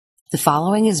The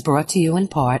following is brought to you in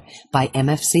part by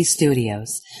MFC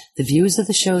Studios. The views of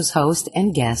the show's host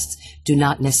and guests do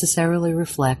not necessarily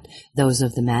reflect those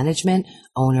of the management,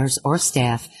 owners, or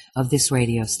staff of this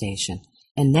radio station.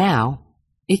 And now,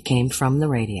 it came from the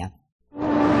radio.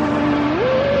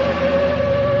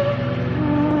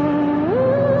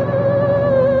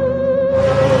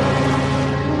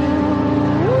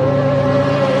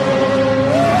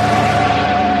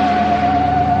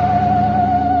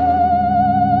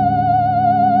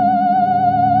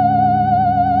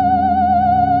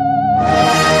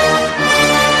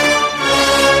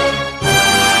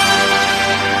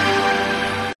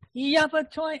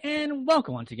 Toy and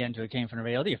welcome once again to It Came From the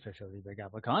Radio, the official of the Big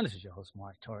Apple Con. This is your host,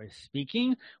 Mark Torres,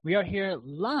 speaking. We are here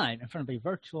live in front of a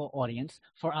virtual audience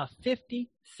for our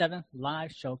 57th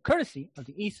live show, courtesy of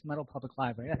the East Meadow Public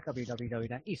Library at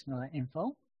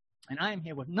www.eastmeadow.info. And I am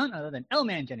here with none other than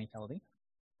L-Man Jenny Kennedy.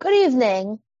 Good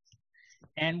evening.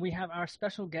 And we have our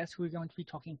special guest who we're going to be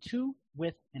talking to,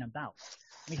 with, and about.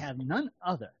 We have none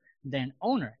other than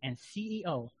owner and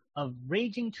CEO of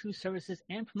Raging Two Services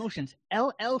and Promotions,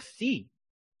 LLC,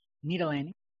 Nita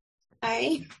Lanning.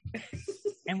 Hi.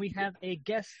 And we have a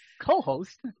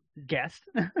co-host, which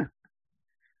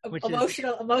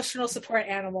emotional support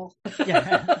animal.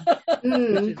 Yeah,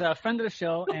 which is a friend of the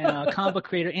show and a comic book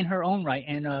creator in her own right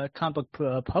and a comic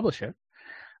book publisher,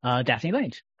 Daphne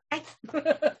Lange.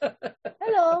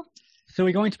 Hello. So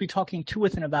we're going to be talking to,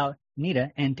 with, and about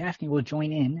Nita, and Daphne will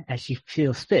join in as she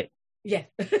feels fit. Yeah.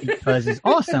 Because it's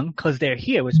awesome, because they're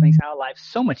here, which makes our life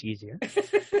so much easier.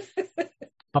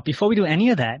 But before we do any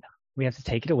of that, we have to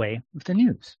take it away with the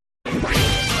news.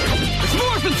 It's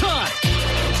morphin' time!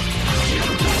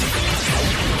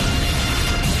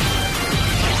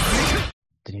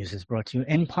 The news is brought to you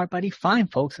in part by the fine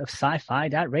folks of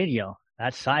Sci-Fi.radio.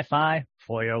 That's sci-fi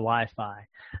for your Wi-Fi.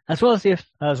 As well as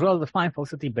the fine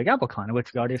folks at the Big Apple Con,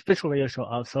 which we are the official radio show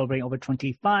of, celebrating over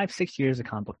 6 years of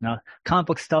comic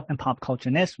book stuff and pop culture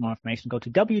ness. For more information, go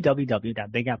to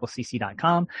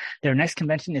www.bigapplecc.com. Their next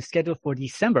convention is scheduled for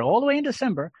December, all the way in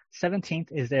December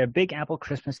 17th is their Big Apple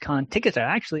Christmas Con. Tickets are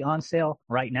actually on sale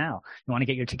right now. You want to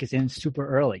get your tickets in super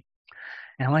early.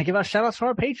 And I want to give out shout outs to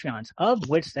our Patreons, of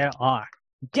which there are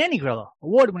Danny Grillo,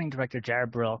 award-winning director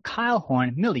Jared Burrell, Kyle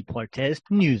Horn, Millie Portez,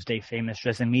 Newsday famous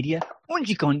Dresden Media,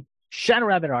 Unjikun, Shadow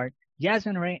Rabbit Art,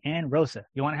 Yasmin Ray, and Rosa.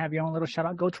 You want to have your own little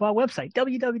shout-out? Go to our website,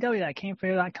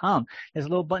 www.camefrayer.com. There's a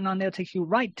little button on there that takes you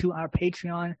right to our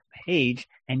Patreon page,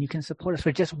 and you can support us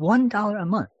for just $1 a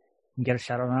month and get a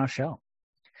shout-out on our show.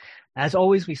 As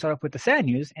always, we start off with the sad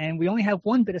news, and we only have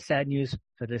one bit of sad news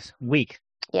for this week.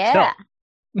 Yeah. So,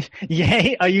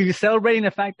 yay! Are you celebrating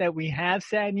the fact that we have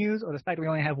sad news, or the fact that we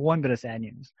only have one bit of sad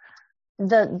news?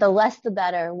 The less the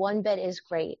better. One bit is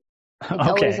great. It's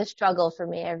always a struggle for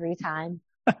me every time.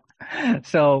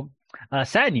 So,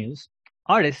 sad news.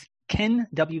 Artist Ken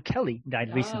W. Kelly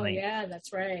died recently. Oh, yeah,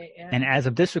 that's right. Yeah. And as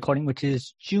of this recording, which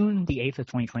is June the 8th of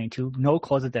 2022, no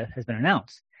cause of death has been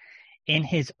announced. In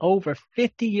his over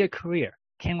 50-year career,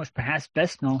 Ken was perhaps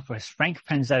best known for his Frank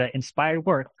Frazetta-inspired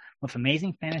work with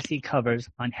amazing fantasy covers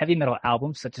on heavy metal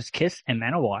albums such as Kiss and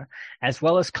Manowar, as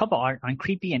well as cover art on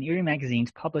creepy and eerie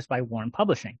magazines published by Warren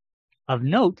Publishing. Of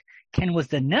note, Ken was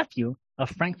the nephew of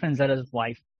Frank Frazetta's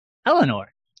wife,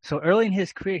 Eleanor. So early in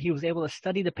his career, he was able to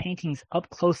study the paintings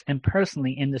up close and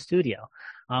personally in the studio.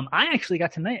 I actually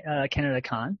got to meet Ken at a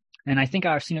con, and I think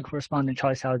our senior correspondent,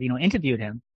 Charlie Saladino, interviewed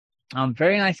him.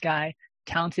 Very nice guy,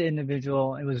 talented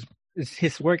individual.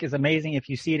 His work is amazing if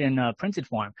you see it in printed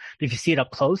form. But if you see it up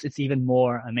close, it's even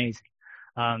more amazing.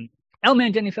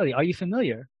 L-Man Jenny Philly, are you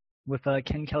familiar with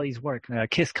Ken Kelly's work?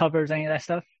 Kiss covers, any of that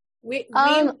stuff? Go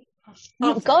ahead.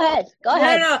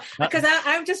 No, because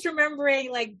I'm just remembering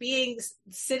like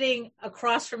sitting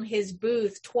across from his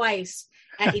booth twice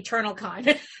at Eternal Con.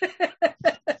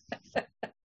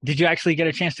 Did you actually get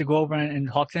a chance to go over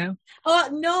and talk to him?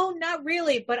 No, not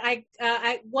really. But I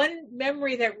one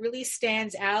memory that really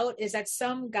stands out is that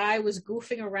some guy was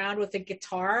goofing around with a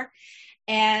guitar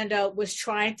and was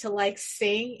trying to like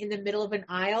sing in the middle of an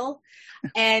aisle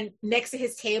and next to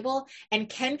his table. And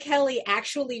Ken Kelly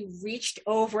actually reached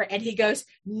over and he goes,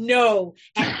 "No,"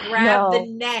 and grabbed the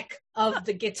neck of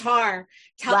the guitar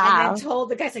and then told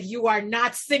the guy, like, "You are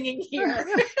not singing here."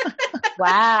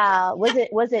 Wow. Was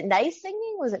it nice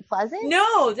singing? Was it pleasant?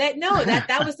 No,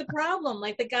 that was the problem.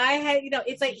 Like the guy had,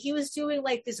 it's like he was doing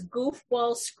like this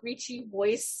goofball screechy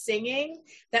voice singing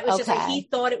that was just like he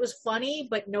thought it was funny,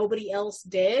 but nobody else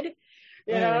did.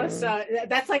 You know, so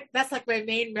that's like my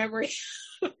main memory.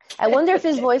 I wonder if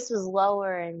his voice was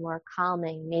lower and more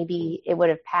calming. Maybe it would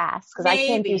have passed, because I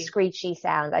can't do screechy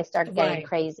sounds. I start getting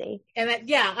crazy. And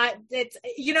it's,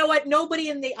 you know what? Nobody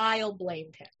in the aisle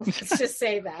blamed him. Let's just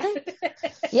say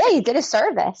that. Yeah, he did a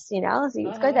service, you know. So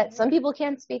it's good that some people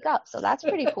can't speak up. So that's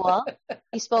pretty cool.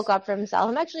 He spoke up for himself.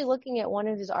 I'm actually looking at one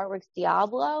of his artworks,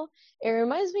 Diablo. It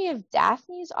reminds me of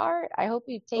Daphne's art. I hope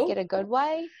you take it a good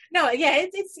way. No, yeah,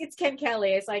 it's Ken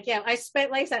Kelly. It's like, I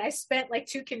spent like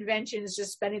 2 conventions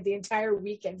just spending the entire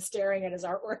weekend staring at his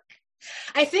artwork.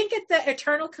 I think at the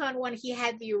Eternal Con one, he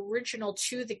had the original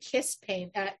To the Kiss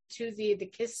to the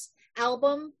Kiss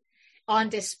album on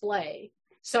display.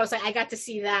 So it's like I got to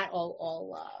see that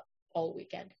all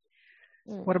weekend.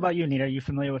 What about you, Nita? Are you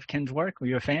familiar with Ken's work? Were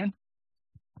you a fan?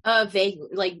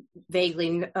 Vaguely,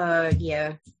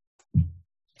 yeah.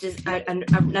 Just I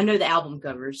know the album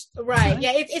covers. Right.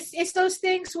 Yeah. It's those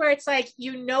things where it's like,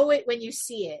 you know it when you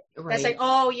see it. Right. That's like,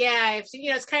 oh yeah, I've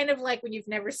seen, it's kind of like when you've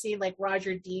never seen like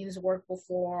Roger Dean's work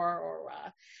before, or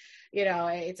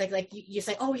it's like you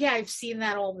say, oh yeah, I've seen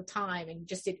that all the time, and you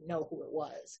just didn't know who it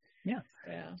was. Yeah.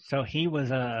 So he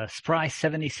was a spry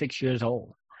 76 years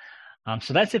old.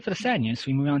 So that's it for the sad news.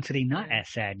 We move on to the not as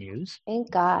sad news.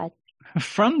 Thank God.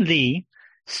 From the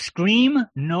Scream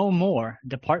No More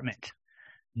department.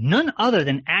 None other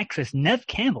than actress Neve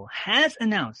Campbell has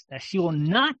announced that she will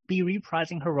not be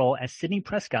reprising her role as Sidney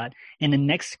Prescott in the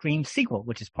next Scream sequel,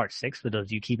 which is part 6 for those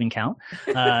of you keeping count.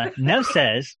 Neve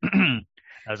says,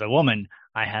 as a woman,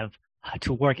 I have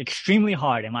to work extremely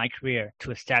hard in my career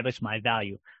to establish my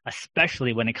value,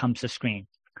 especially when it comes to Scream.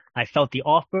 I felt the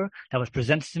offer that was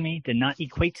presented to me did not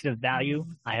equate to the value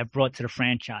I have brought to the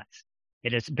franchise.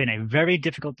 It has been a very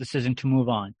difficult decision to move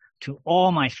on. To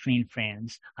all my Scream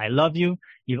fans, I love you.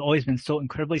 You've always been so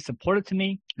incredibly supportive to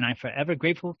me, and I'm forever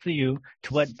grateful for you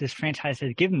to what this franchise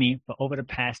has given me for over the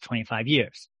past 25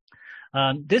 years.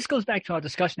 This goes back to our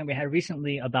discussion that we had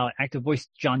recently about actor voice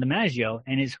John DiMaggio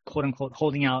and his quote-unquote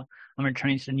holding out on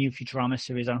returning to the new Futurama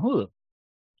series on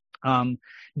Hulu.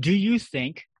 Do you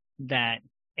think that,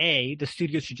 A, the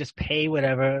studio should just pay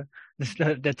whatever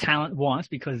the talent wants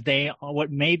because they are what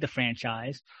made the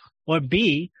franchise, or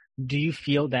B, do you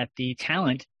feel that the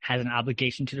talent has an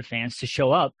obligation to the fans to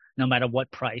show up no matter what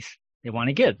price they want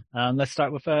to give? Let's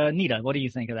start with Nita. What do you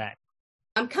think of that?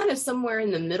 I'm kind of somewhere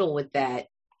in the middle with that.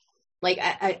 Like,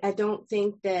 I don't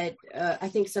think that, I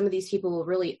think some of these people will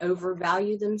really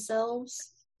overvalue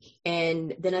themselves.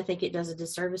 And then I think it does a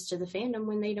disservice to the fandom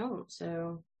when they don't.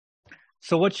 So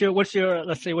what's your,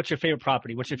 let's say, what's your favorite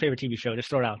property? What's your favorite TV show? Just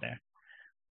throw it out there.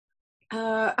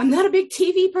 I'm not a big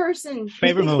TV person.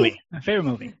 Favorite movie?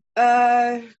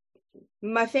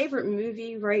 My favorite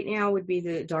movie right now would be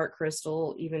The Dark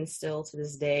Crystal, even still to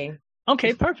this day.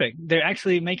 Okay, perfect. They're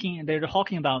actually they're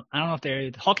talking about, I don't know if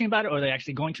they're talking about it or they're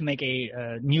actually going to make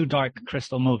a new Dark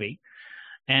Crystal movie.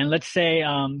 And let's say,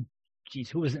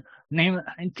 who was it?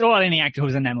 Throw out any actor who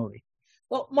was in that movie.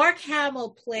 Well, Mark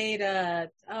Hamill played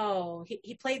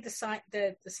he played the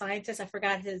scientist. I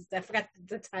forgot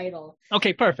the title.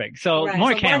 Okay, perfect. So right.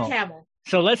 Mark Hamill.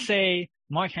 So let's say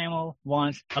Mark Hamill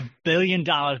wants $1 billion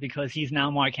because he's now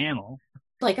Mark Hamill.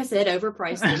 Like I said,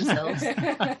 overpriced themselves.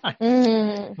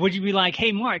 Would you be like,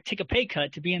 hey, Mark, take a pay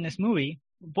cut to be in this movie?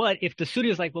 But if the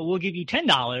studio's like, well, we'll give you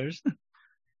 $10,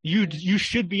 you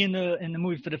should be in the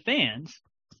movie for the fans.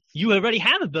 You already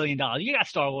have $1 billion. You got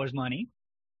Star Wars money.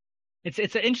 It's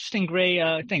an interesting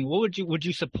gray thing. What would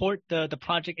you support the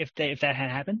project if that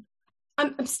had happened?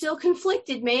 I'm still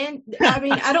conflicted, man. I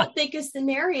mean, I don't think a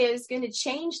scenario is going to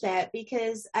change that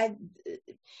because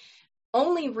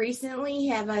only recently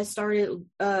have I started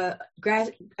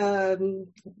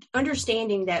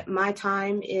understanding that my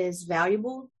time is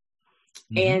valuable.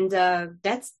 Mm-hmm. And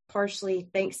that's partially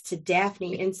thanks to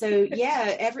Daphne. And so,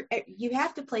 yeah, you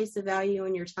have to place the value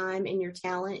on your time and your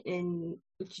talent. And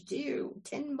what you do,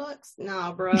 $10?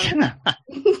 Nah, bro.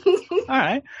 All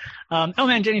right.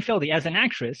 Man, Jenny Fieldy, as an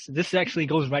actress, this actually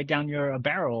goes right down your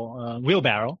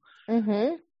wheelbarrow.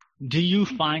 Mm-hmm. Do you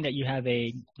find that you have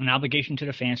an obligation to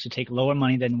the fans to take lower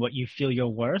money than what you feel you're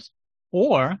worth?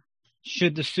 Or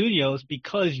should the studios,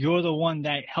 because you're the one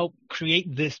that helped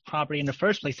create this property in the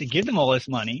first place to give them all this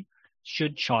money,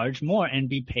 should charge more and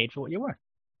be paid for what you're worth?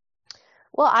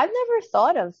 Well, I've never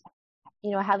thought of,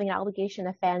 having an obligation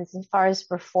to fans as far as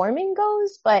performing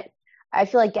goes, but I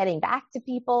feel like getting back to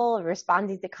people,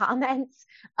 responding to comments.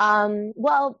 I'd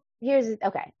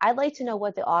like to know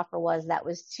what the offer was that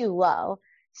was too low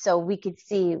so we could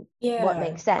see what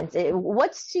makes sense.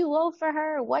 What's too low for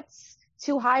her? What's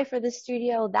too high for the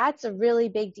studio? That's a really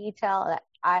big detail that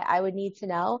I would need to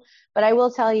know. But I will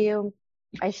tell you,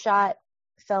 I shot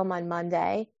film on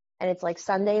Monday, and it's like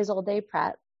Sunday is all day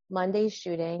prep, Monday's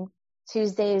shooting,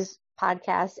 Tuesday's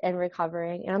podcast and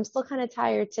recovering. And I'm still kind of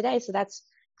tired today. So that's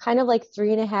kind of like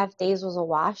 3.5 days was a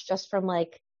wash just from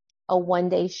like a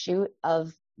 1-day shoot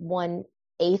of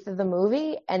 1/8 of the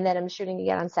movie. And then I'm shooting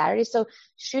again on Saturday. So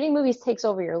shooting movies takes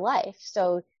over your life.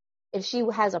 So if she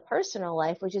has a personal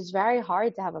life, which is very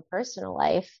hard to have a personal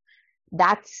life,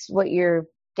 that's what you're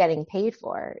getting paid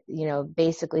for, you know,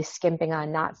 basically skimping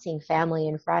on not seeing family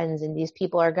and friends. And these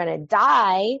people are going to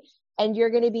die and you're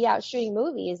going to be out shooting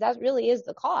movies. That really is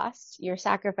the cost. You're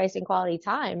sacrificing quality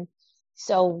time.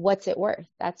 So what's it worth?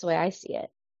 That's the way I see it.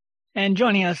 And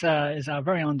joining us is our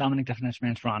very own Dominic Definition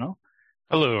Man Toronto.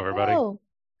 Hello, everybody. Oh.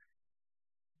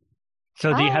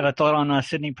 So do you have a thought on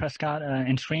Sidney Prescott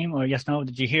and Scream, or yes, no?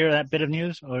 Did you hear that bit of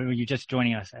news, or were you just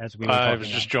joining us as we were talking? I was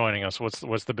just joining us. What's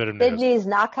the bit of news? Sydney's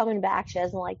not coming back. She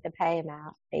doesn't like to pay him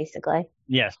out, basically.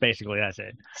 Yes, basically, that's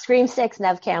it. Scream 6,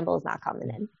 Nev Campbell is not coming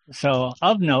in. So,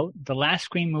 of note, the last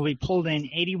Scream movie pulled in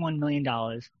 $81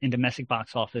 million in domestic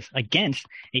box office against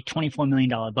a $24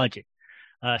 million budget.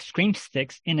 Scream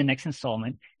 6, in the next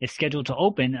installment, is scheduled to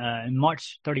open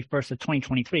March 31st of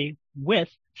 2023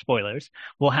 with, spoilers,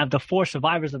 will have the 4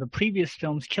 survivors of the previous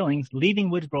film's killings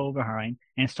leaving Woodsboro behind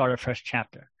and start a fresh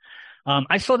chapter.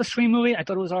 I saw the Scream movie. I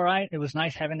thought it was all right. It was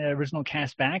nice having the original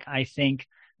cast back. I think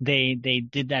they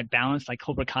did that balance like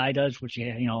Cobra Kai does, which,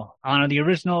 you know, honor the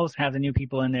originals, have the new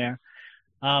people in there.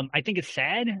 I think it's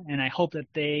sad, and I hope that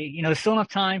there's still enough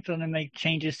time for them to make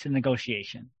changes to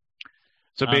negotiation.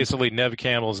 So basically, Nev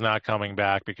Campbell's not coming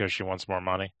back because she wants more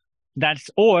money.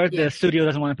 The studio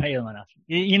doesn't want to pay them enough.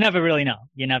 You never really know.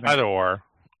 You never know.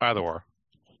 Either or.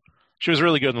 She was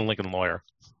really good in Lincoln Lawyer.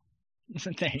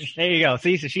 There you go.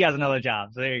 See, so she has another job.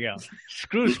 So there you go.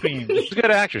 Screw Scream. She's a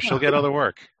good actress. She'll get other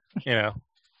work. You know.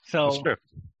 So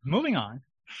moving on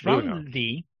from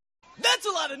the That's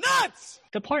a lot of nuts!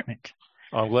 Department.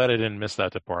 I'm glad I didn't miss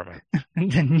that department.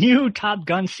 The new Top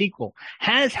Gun sequel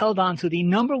has held on to the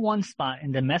 #1 spot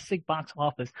in domestic box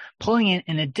office, pulling in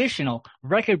an additional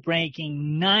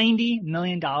record-breaking $90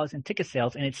 million in ticket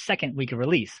sales in its second week of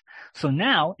release. So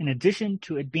now, in addition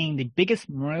to it being the biggest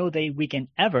Memorial Day weekend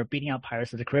ever, beating out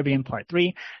Pirates of the Caribbean Part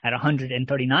 3 at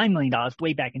 $139 million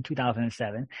way back in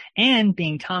 2007, and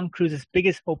being Tom Cruise's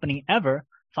biggest opening ever,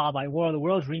 followed by War of the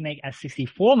Worlds remake at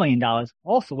 $64 million,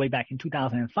 also way back in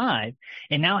 2005.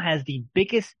 It now has the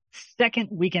biggest second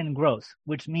weekend gross,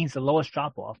 which means the lowest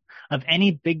drop-off of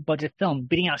any big-budget film,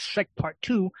 beating out Shrek Part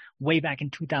 2 way back in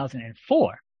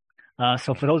 2004.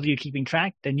 So for those of you keeping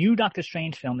track, the new Doctor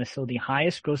Strange film is still the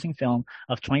highest-grossing film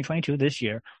of 2022 this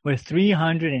year, with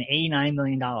 $389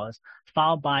 million,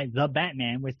 followed by The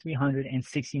Batman with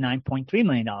 $369.3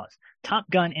 million. Top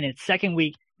Gun in its second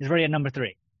week is already at number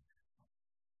 3.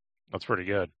 That's pretty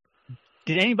good.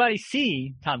 Did anybody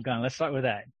see Top Gun? Let's start with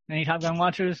that. Any Top Gun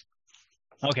watchers?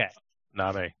 Okay.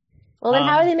 Not me. Well, then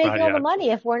how are they making all yet. the money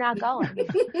if we're not going?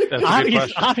 That's a good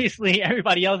question. Obviously,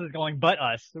 everybody else is going but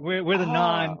us. We're the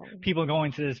non-people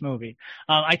going to this movie.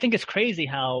 I think it's crazy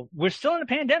how we're still in a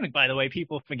pandemic, by the way.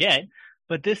 People forget.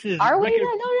 But this is... Are we?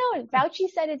 No. Fauci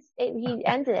said he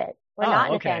ended it. We're not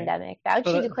in a pandemic.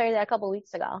 Fauci declared that a couple of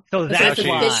weeks ago. So that's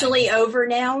officially over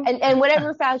now. And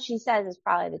whatever Fauci says is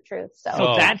probably the truth.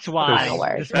 So that's why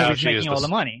this movie's making all the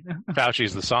money.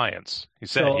 Fauci's the science. He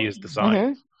said he is the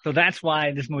science. Mm-hmm. So that's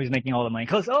why this movie's making all the money.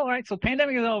 Because, all right, so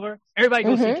pandemic is over. Everybody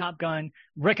goes see Top Gun,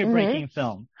 record-breaking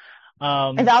film.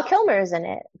 And Val Kilmer is in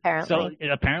it, apparently.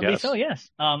 Yes.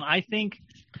 I think,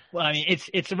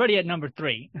 it's already at number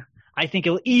 3. I think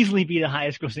it'll easily be the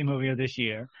highest grossing movie of this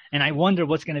year. And I wonder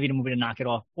what's going to be the movie to knock it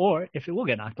off, or if it will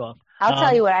get knocked off. I'll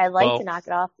tell you what I'd like to knock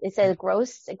it off. It says it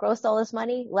grossed all this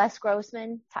money. Les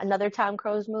Grossman, another Tom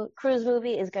Cruise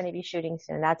movie, is going to be shooting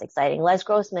soon. That's exciting. Les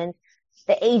Grossman,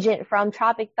 the agent from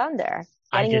Tropic Thunder,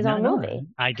 getting his own movie.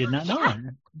 I did not know that.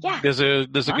 Yeah. There's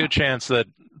a good chance that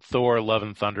Thor: Love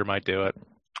and Thunder might do it.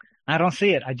 I don't see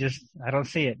it. I don't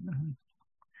see it.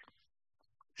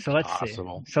 So let's see.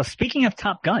 So speaking of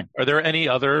Top Gun, are there any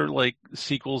other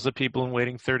sequels that people have been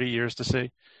waiting 30 years to see?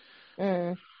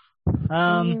 Not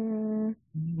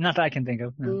that I can think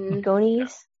of. No.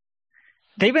 Goonies.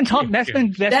 They've been talking. That's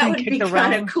been kicked around.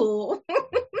 Kind of cool.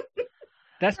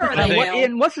 That's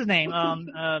been, what's his name?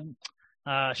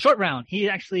 Short Round. He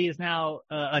actually is now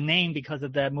a name because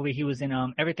of that movie he was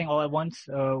in. Everything All at Once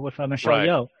with Michelle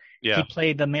Yeoh. Yeah. He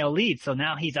played the male lead, so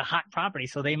now he's a hot property.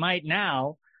 So they might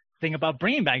now think about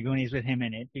bringing back Goonies with him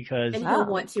in it because he'll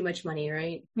want too much money,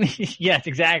 right? Yes,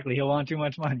 exactly. He'll want too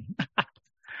much money.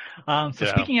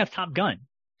 Speaking of Top Gun,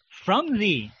 from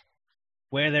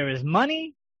where there is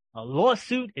money, a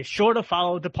lawsuit is sure to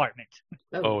follow department.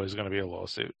 Oh, there's going to be a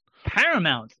lawsuit.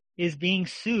 Paramount is being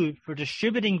sued for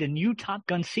distributing the new Top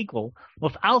Gun sequel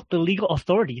without the legal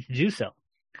authority to do so.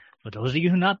 For those of you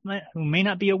who may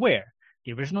not be aware,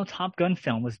 the original Top Gun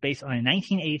film was based on a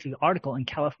 1983 article in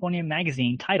California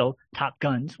magazine titled Top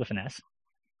Guns with an S.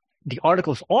 The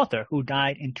article's author, who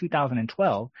died in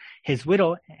 2012, his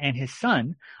widow and his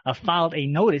son filed a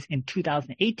notice in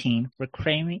 2018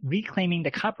 reclaiming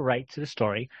the copyright to the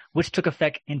story, which took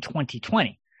effect in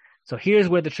 2020. So here's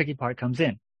where the tricky part comes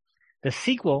in. The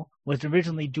sequel was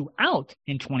originally due out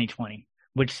in 2020,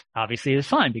 which obviously is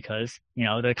fine because,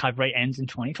 the copyright ends in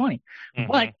 2020.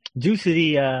 Mm-hmm. But due to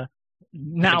the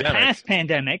now past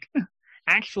pandemic,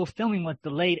 actual filming was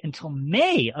delayed until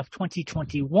May of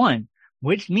 2021,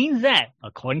 which means that,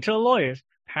 according to the lawyers,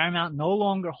 Paramount no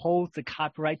longer holds the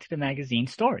copyright to the magazine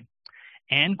story.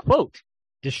 And, quote,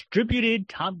 distributed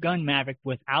Top Gun Maverick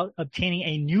without obtaining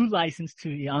a new license to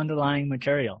the underlying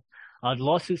material. The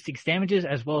lawsuit seeks damages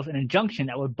as well as an injunction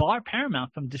that would bar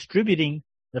Paramount from distributing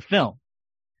the film.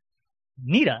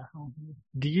 Nita,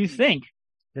 do you think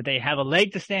that they have a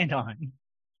leg to stand on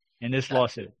in this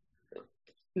lawsuit?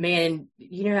 Man,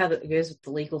 you know how it goes with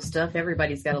the legal stuff.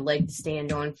 Everybody's got a leg to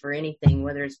stand on for anything,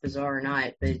 whether it's bizarre or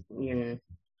not. But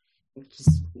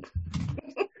just.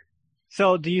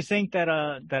 So, do you think that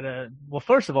well,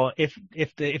 first of all, if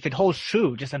it holds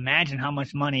true, just imagine how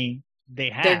much money they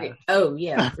have. Oh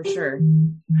yeah, for sure.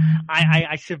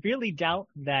 I severely doubt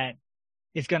that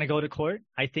it's going to go to court.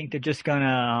 I think they're just going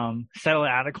to settle it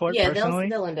out of court. Yeah, personally.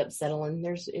 they'll end up settling.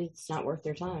 It's not worth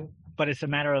their time. But it's a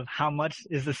matter of how much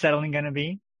is the settling going to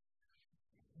be.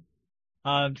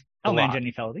 I'll man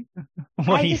Jenny Feldy.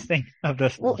 What do you think of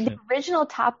this? Well, the original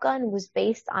Top Gun was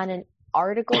based on an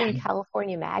article in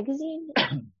California magazine.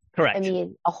 Correct. I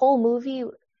mean, a whole movie.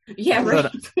 Yeah,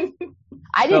 right.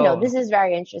 I didn't know. This is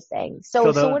very interesting. So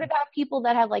what about people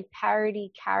that have like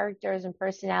parody characters and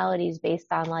personalities based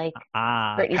on like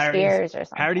Britney Spears or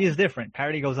something? Parody is different.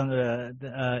 Parody goes under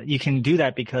the you can do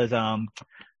that because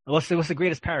what's the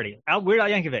greatest parody? Weird Al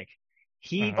Yankovic.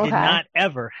 He did not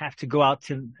ever have to go out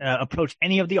to approach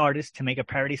any of the artists to make a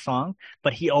parody song,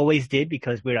 but he always did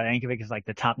because Weird Al Yankovic is like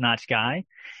the top-notch guy.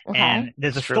 Okay. And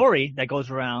there's a story that goes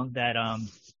around that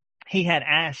he had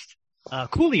asked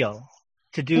Coolio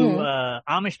to do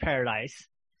Amish Paradise.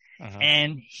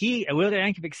 And Weird Al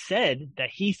Yankovic said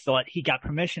that he thought he got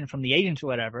permission from the agents or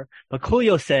whatever, but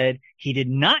Coolio said he did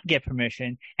not get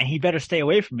permission and he better stay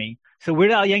away from me. So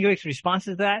Weird Al Yankovic's response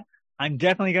to that, I'm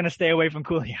definitely going to stay away from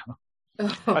Coolio.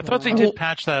 I thought they did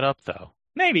patch that up though.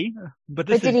 Maybe, but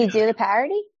did he do the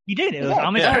parody? He did. It was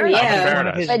Amish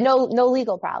Paradise. But no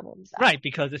legal problems. Though. Right,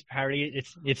 because it's parody.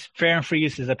 It's fair and free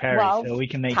use as a parody, so we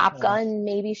can make Top Gun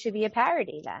maybe should be a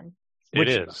parody then. It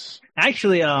is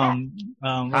actually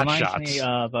reminds me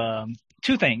of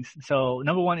two things. So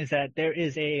number one is that there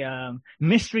is a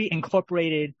Mystery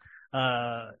Incorporated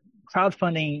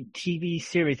crowdfunding TV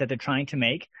series that they're trying to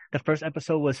make. The first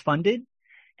episode was funded.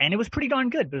 And it was pretty darn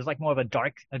good, but it was like more of a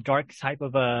dark type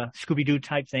of a Scooby-Doo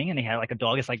type thing. And they had like a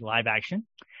dog. It's like live action.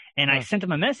 And I sent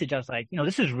them a message. I was like,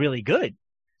 this is really good,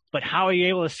 but how are you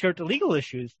able to skirt the legal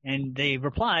issues? And they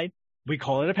replied, we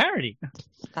call it a parody.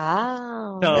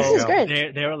 Oh, so this is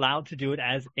good. They're allowed to do it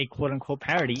as a quote unquote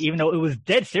parody, even though it was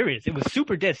dead serious. It was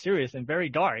super dead serious and very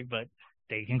dark, but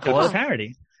they can call it a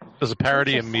parody. Does a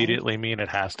parody immediately mean it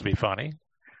has to be funny?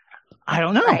 I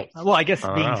don't know. Right. Well, I guess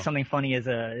being something funny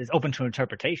is open to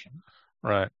interpretation.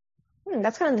 Right.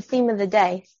 That's kind of the theme of the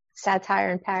day: satire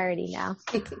and parody. Now.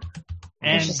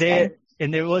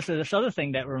 And there was this other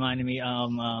thing that reminded me.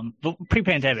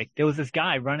 Pre-pandemic, there was this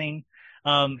guy running.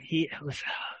 He was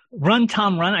Run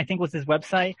Tom Run, I think was his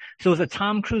website. So it was a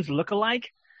Tom Cruise lookalike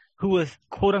who was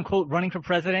quote unquote running for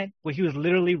president. Where he was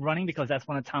literally running because that's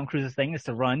one of Tom Cruise's things is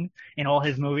to run in all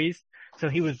his movies. So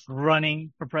he was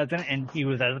running for president, and he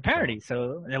was as a parody.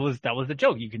 So that was the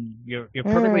joke. You're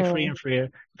perfectly free and clear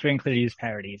to use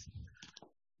parodies.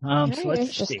 So let's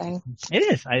interesting. See.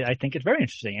 It is. I think it's very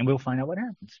interesting, and we'll find out what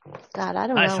happens. God, I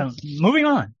don't know. So moving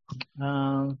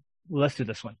on. Let's do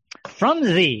this one. From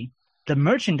the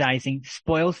merchandising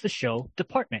spoils the show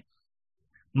department.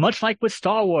 Much like with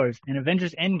Star Wars and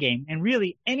Avengers Endgame, and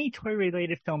really any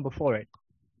toy-related film before it,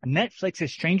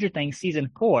 Netflix's Stranger Things Season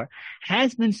 4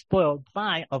 has been spoiled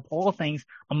by, of all things,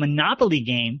 a Monopoly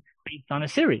game based on a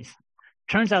series.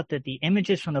 Turns out that the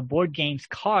images from the board game's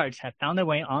cards have found their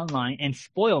way online and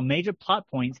spoil major plot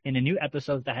points in the new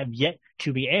episodes that have yet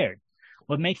to be aired.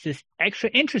 What makes this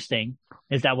extra interesting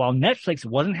is that while Netflix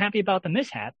wasn't happy about the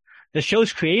mishap, the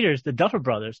show's creators, the Duffer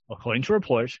Brothers, according to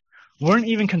reports, weren't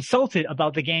even consulted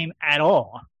about the game at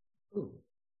all.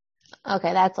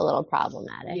 Okay, that's a little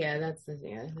problematic. Yeah, that's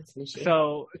an issue.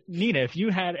 So, Nina, if you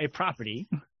had a property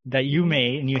that you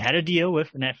made and you had a deal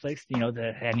with Netflix,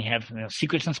 and you have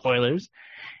secrets and spoilers,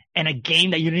 and a game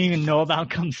that you didn't even know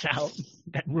about comes out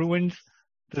that ruins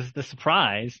the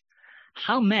surprise,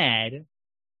 how mad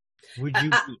would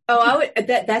you be? I would.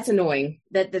 That's annoying.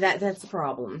 That's a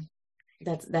problem.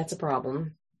 That's a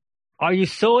problem. Are you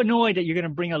so annoyed that you're going to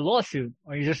bring a lawsuit,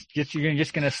 or you're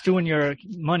just going to stew in your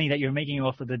money that you're making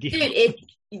off of the deal?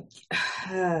 Dude,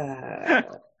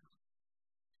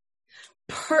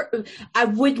 I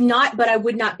would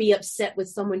not be upset with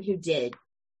someone who did.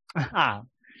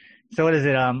 So what is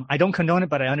it? I don't condone it,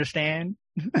 but I understand.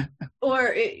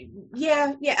 Or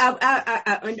yeah,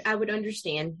 I would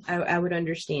understand. I would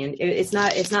understand. It's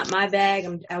not my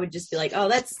bag. I would just be like, oh,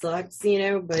 that sucks,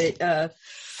 But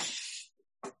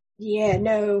yeah,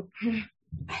 no,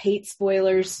 I hate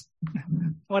spoilers.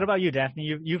 What about you,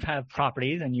 Daphne? You've had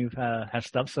properties and you've have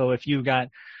stuff. So if you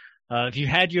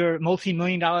had your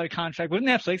multi-million-dollar contract with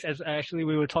Netflix, as actually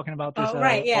we were talking about this. Oh,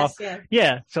 right. Yes.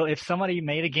 Yeah. So if somebody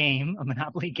made a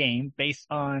Monopoly game based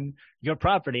on your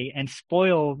property and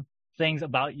spoiled things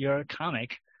about your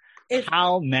comic,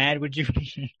 how mad would you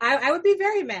be? I would be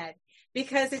very mad.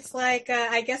 Because it's like,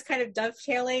 I guess kind of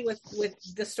dovetailing with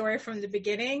the story from the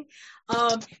beginning.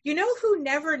 Who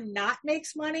never not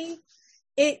makes money?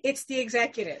 It's the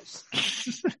executives.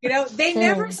 They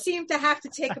never seem to have to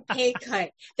take a pay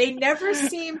cut. They never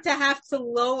seem to have to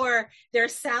lower their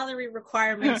salary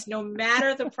requirements, no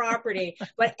matter the property.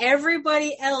 But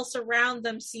everybody else around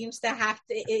them seems to have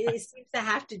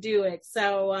to do it.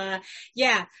 So, I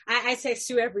say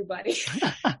sue everybody.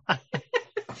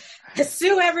 To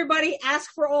sue everybody,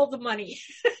 ask for all the money.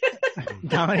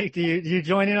 Dominic, do you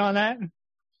join in on that?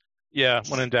 Yeah,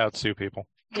 when in doubt, sue people.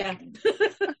 Yeah.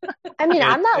 I mean,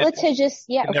 I'm not litigious.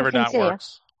 Yeah, it never not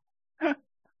works.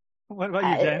 What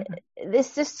about you, Jen?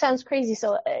 This just sounds crazy.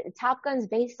 So, Top Gun's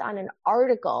based on an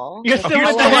article. You're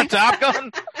still on Top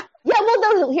Gun? Yeah,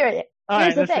 well, no,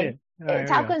 here's the thing. Right,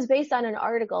 Top Gun's based on an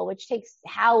article, which takes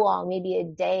how long? Maybe a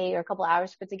day or a couple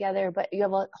hours to put together. But you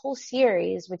have a whole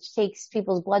series, which takes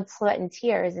people's blood, sweat, and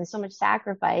tears and so much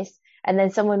sacrifice. And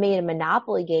then someone made a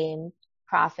Monopoly game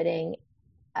profiting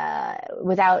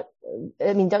without.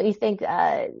 I mean, don't you think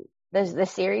the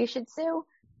series should sue?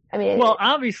 I mean, well,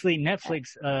 obviously Netflix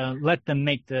let them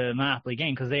make the Monopoly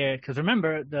game because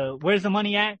remember where's the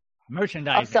money at?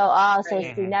 Merchandising. So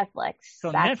it's through Netflix.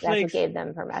 So that's what gave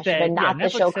them permission, but not the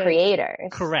show creators.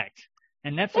 Correct.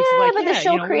 And Netflix the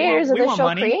show creators are the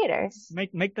show creators.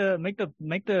 Make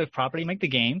the property, make the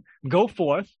game, go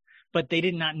forth. But they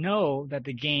did not know that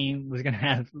the game was going to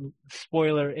have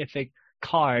spoiler-ific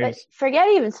cards. But forget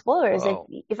even spoilers.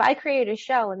 If I create a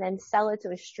show and then sell it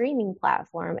to a streaming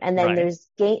platform, and then there's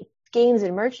games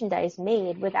and merchandise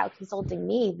made without consulting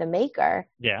me, the maker.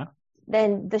 Yeah.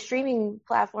 Then the streaming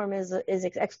platform is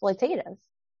exploitative.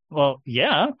 Well,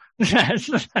 yeah,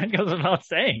 that goes without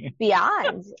saying.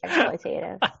 Beyond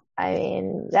exploitative. I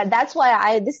mean, that's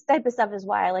why this type of stuff is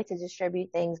why I like to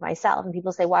distribute things myself. And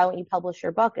people say, why won't you publish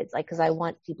your book? It's like, because I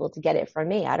want people to get it from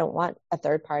me. I don't want a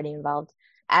third party involved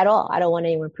at all. I don't want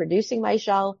anyone producing my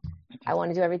show. I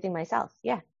want to do everything myself.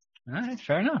 Yeah. All right,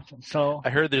 fair enough. So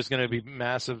I heard there's going to be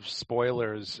massive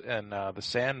spoilers in the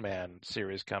Sandman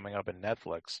series coming up in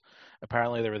Netflix.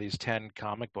 Apparently, there are these 10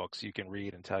 comic books you can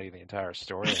read and tell you the entire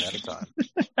story ahead of time.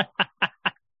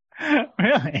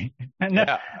 Really?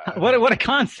 Yeah. What a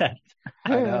concept!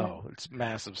 I know, it's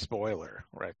massive spoiler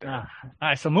right there. All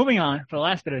right, so moving on for the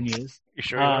last bit of news. You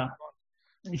sure you want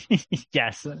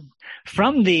yes,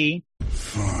 from the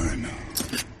Fine,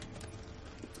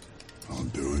 I'll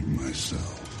do it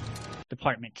myself.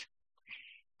 Department.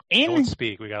 Don't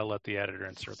speak. We got to let the editor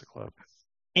insert the clip.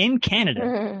 In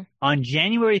Canada, on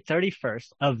January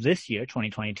 31st of this year,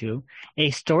 2022,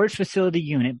 a storage facility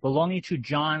unit belonging to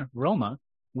John Roma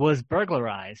was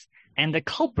burglarized, and the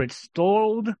culprits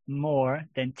stole more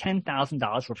than $10,000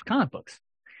 worth of comic books.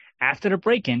 After the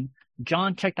break-in,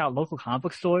 John checked out local comic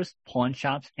book stores, pawn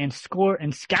shops, and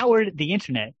scoured the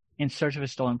internet in search of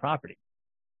his stolen property.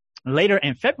 Later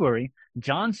in February,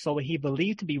 John saw what he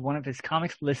believed to be one of his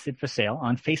comics listed for sale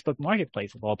on Facebook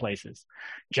Marketplace, of all places.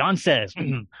 John says,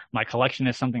 my collection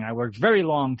is something I worked very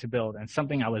long to build and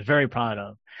something I was very proud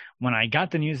of. When I got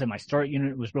the news that my storage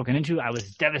unit was broken into, I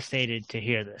was devastated to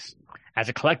hear this. As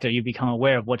a collector, you become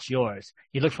aware of what's yours.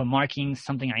 You look for markings,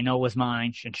 something I know was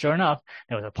mine. And sure enough,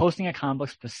 there was a posting of comic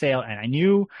books for sale, and I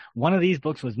knew one of these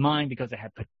books was mine because it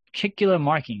had particular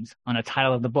markings on the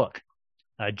title of the book.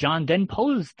 John then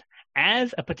posed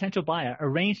as a potential buyer,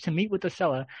 arranged to meet with the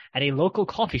seller at a local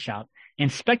coffee shop,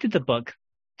 inspected the book,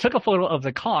 took a photo of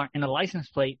the car and the license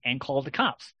plate and called the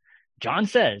cops. John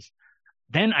says,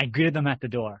 then I greeted them at the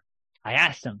door. I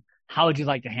asked them, how would you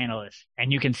like to handle this?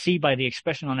 And you can see by the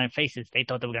expression on their faces, they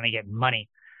thought they were going to get money.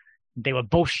 They were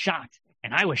both shocked,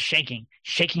 and I was shaking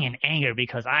in anger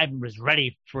because I was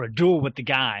ready for a duel with the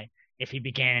guy if he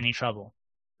began any trouble.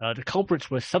 The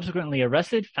culprits were subsequently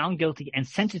arrested, found guilty, and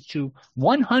sentenced to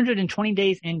 120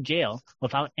 days in jail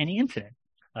without any incident.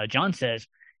 John says,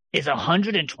 is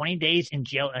 120 days in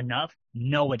jail enough?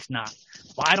 No, it's not.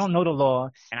 Well, I don't know the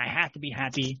law, and I have to be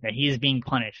happy that he is being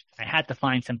punished. I had to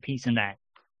find some peace in that.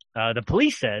 The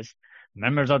police says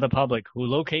members of the public who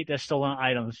locate their stolen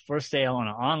items for sale on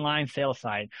an online sale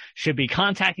site should be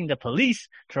contacting the police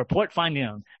to report finding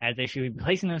them, as they should be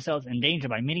placing themselves in danger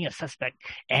by meeting a suspect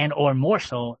and or more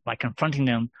so by confronting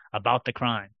them about the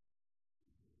crime.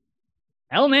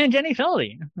 L-Man Jenny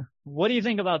Feldy, what do you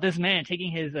think about this man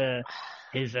taking his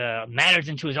matters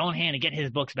into his own hand to get his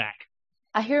books back?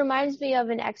 He reminds me of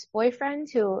an ex-boyfriend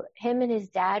who him and his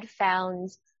dad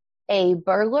found a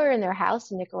burglar in their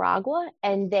house in Nicaragua,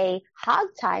 and they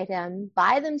hogtied him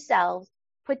by themselves,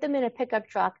 put them in a pickup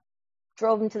truck,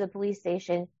 drove him to the police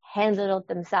station, handled it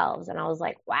themselves. And I was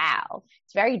like, wow,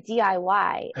 it's very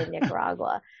DIY in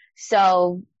Nicaragua.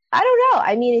 So I don't know.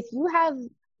 I mean, if you have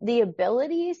the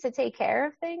abilities to take care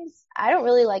of things, I don't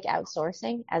really like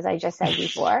outsourcing, as I just said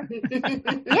before.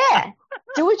 Yeah,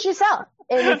 do it yourself.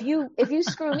 And if you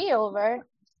screw me over,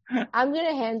 I'm going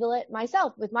to handle it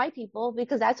myself with my people,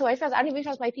 because that's who I trust. I don't even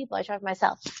trust my people. I trust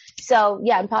myself. So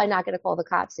yeah, I'm probably not going to call the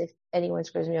cops if anyone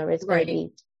screws me over. It's going to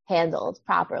be handled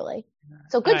properly.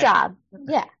 So good job.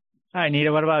 Yeah. All right,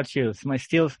 Nita, what about you?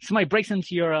 Somebody breaks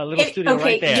into your little studio okay,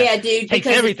 right there. Yeah, dude. Takes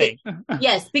everything.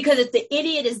 Yes, because if the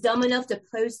idiot is dumb enough to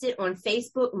post it on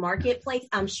Facebook Marketplace,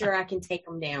 I'm sure I can take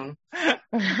them down.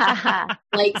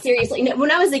 Like, seriously.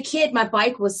 When I was a kid, my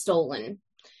bike was stolen.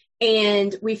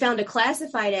 And we found a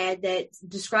classified ad that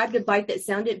described a bike that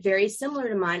sounded very similar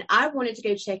to mine. I wanted to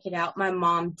go check it out. My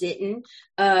mom didn't.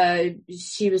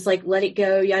 She was like, let it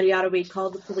go, yada, yada. We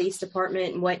called the police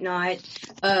department and whatnot.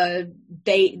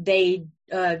 They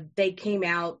came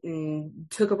out and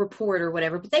took a report or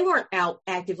whatever, but they weren't out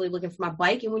actively looking for my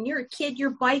bike. And when you're a kid, your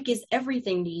bike is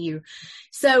everything to you.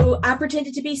 So I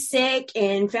pretended to be sick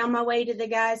and found my way to the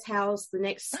guy's house the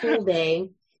next school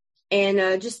day. And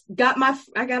I got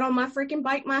on my freaking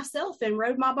bike myself and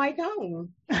rode my bike home.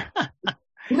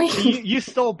 You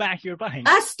stole back your bike.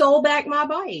 I stole back my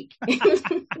bike.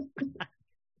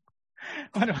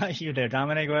 What about you there,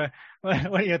 Dominic?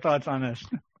 What are your thoughts on this?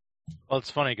 Well, it's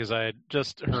funny because I had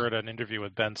just heard an interview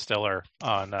with Ben Stiller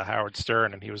on Howard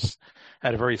Stern, and he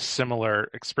had a very similar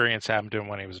experience happen to him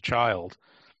when he was a child,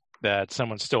 that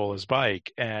someone stole his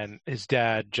bike, and his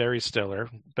dad, Jerry Stiller,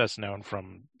 best known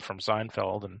from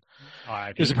Seinfeld, and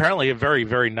he was apparently a very,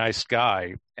 very nice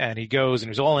guy. And he goes and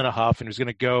he was all in a huff, and he was going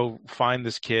to go find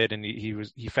this kid, and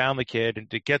he found the kid and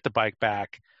to get the bike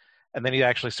back, and then he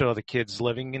actually saw the kid's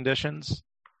living conditions,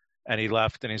 and he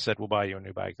left and he said, "We'll buy you a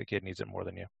new bike. The kid needs it more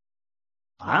than you."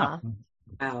 Wow.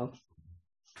 Wow.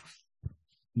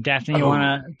 Daphne, you want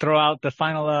to throw out the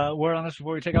final word on this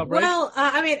before we take our break? Well,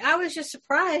 I mean, I was just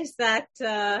surprised that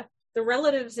the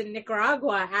relatives in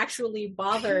Nicaragua actually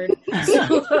bothered.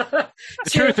 The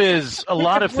truth is, a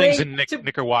lot of things in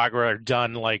Nicaragua are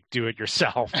done like do it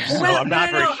yourself. So well, I'm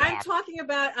not very shocked.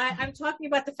 I'm talking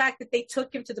about the fact that they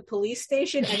took him to the police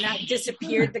station and not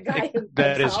disappeared the guy.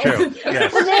 That is true.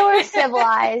 Yes. Well, they were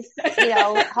civilized,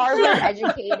 Harvard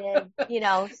educated,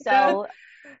 so.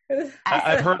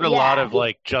 I've heard a lot of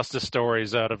like justice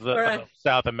stories out of of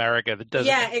South America that doesn't.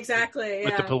 Yeah, exactly.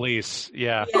 With the police,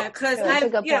 yeah. Yeah, because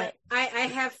I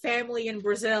have family in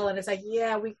Brazil, and it's like,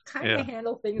 we kind of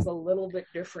handle things a little bit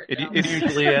different. It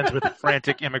usually ends with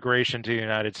frantic immigration to the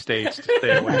United States to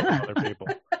stay away from other people.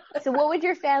 So, what would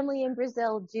your family in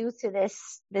Brazil do to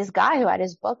this guy who had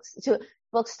his books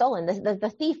stolen?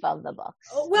 The thief of the books.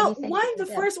 Well,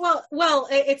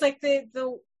 it's like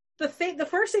the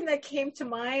first thing that came to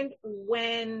mind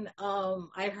when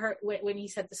I heard when he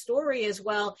said the story is,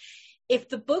 well, if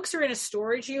the books are in a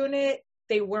storage unit,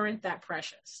 they weren't that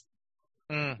precious.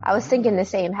 I was thinking the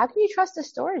same. How can you trust a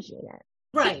storage unit?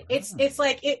 Right. It's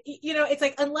like it's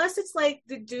like, unless it's like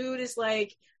the dude is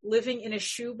like living in a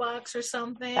shoebox or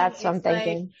something. That's what I'm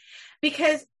thinking.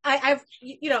 Because I've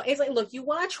it's like, look, you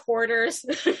watch Hoarders,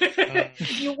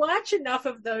 you watch enough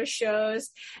of those shows,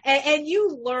 and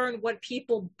you learn what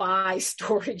people buy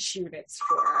storage units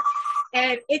for,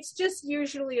 and it's just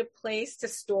usually a place to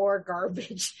store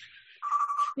garbage.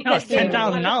 No, it's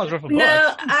 $10,000 worth of books.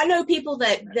 No, I know people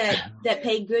that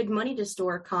pay good money to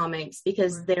store comics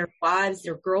because their wives,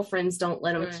 their girlfriends don't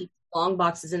let them keep long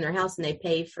boxes in their house, and they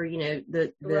pay for,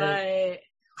 the Right.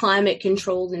 climate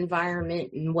controlled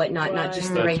environment and whatnot, not just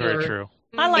the That's regular. very true.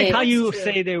 I like Yeah, how you true.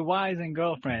 say they're wives and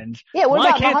girlfriends. Yeah, what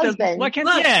about my husband? Why can't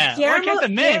Look, the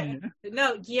men?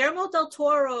 No, Guillermo del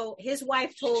Toro, his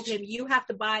wife told him, you have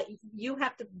to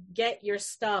get your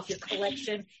stuff, your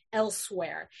collection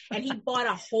elsewhere. And he bought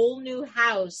a whole new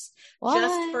house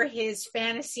just for his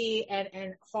fantasy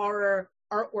and horror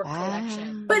artwork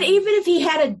collection. But even if he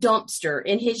had a dumpster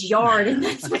in his yard and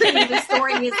that's where he was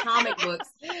storing his comic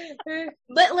books,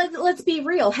 let's be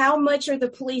real. How much are the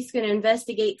police going to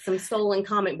investigate some stolen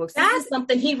comic books? This is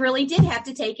something he really did have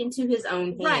to take into his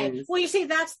own hands. Right. Well, you see,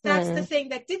 that's the thing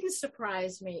that didn't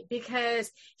surprise me,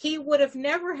 because he would have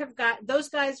never have those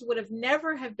guys would have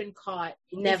never have been caught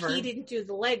if he didn't do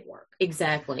the legwork.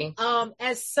 Exactly.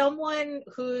 As someone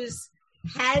who's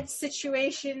had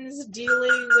situations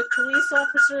dealing with police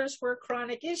officers for a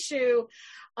chronic issue,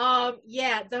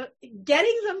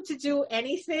 getting them to do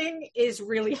anything is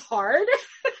really hard.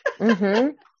 Mm-hmm.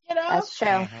 That's true.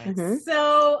 Mm-hmm.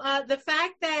 So the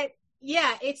fact that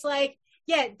it's like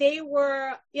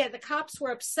the cops were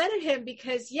upset at him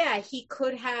because he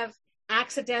could have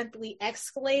accidentally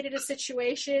escalated a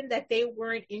situation that they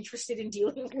weren't interested in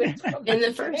dealing with in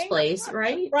the first place,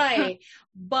 right? Right.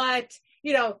 But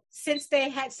since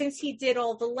he did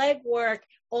all the legwork,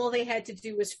 all they had to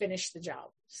do was finish the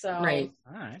job. So, right.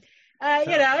 All right.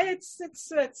 It's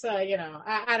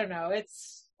I don't know.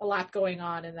 It's a lot going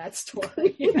on in that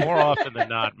story. More often than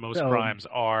not, most crimes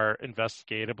are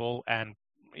investigatable and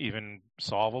even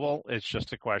solvable. It's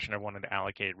just a question of wanting to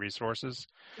allocate resources.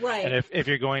 Right. And if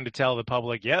you're going to tell the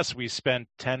public, yes, we spent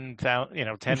 10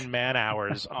 man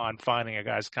hours on finding a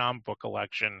guy's comic book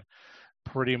collection,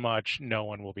 pretty much no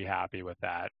one will be happy with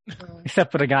that.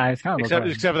 Except for the guys.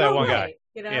 Except for that one guy.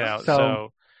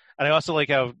 So and I also like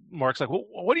how Mark's like, well,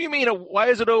 what do you mean? Why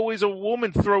is it always a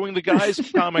woman throwing the guys'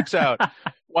 comics out?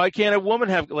 Why can't a woman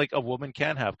a woman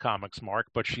can have comics, Mark,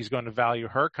 but she's going to value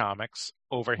her comics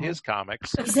over his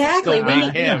comics. Exactly. So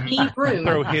make him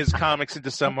throw his comics into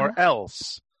somewhere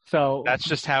else. So that's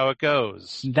just how it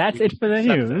goes. That's it for the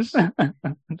news.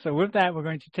 So with that, we're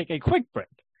going to take a quick break.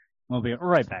 We'll be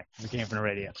right back. We came from the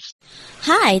radio.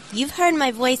 Hi, you've heard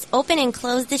my voice open and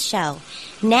close the show.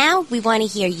 Now we want to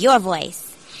hear your voice.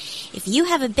 If you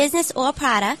have a business or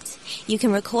product, you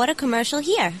can record a commercial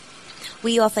here.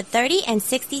 We offer 30 and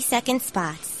 60-second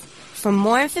spots. For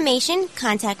more information,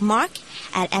 contact Mark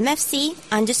at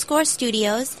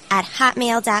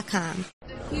mfc_studios@hotmail.com.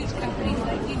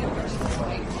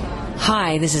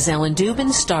 Hi, this is Ellen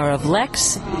Dubin, star of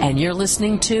Lex, and you're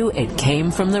listening to It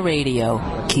Came From the Radio.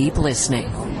 Keep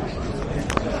listening.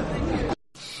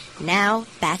 Now,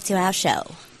 back to our show.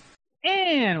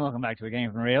 And welcome back to A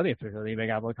Game from Radio, the official of the Big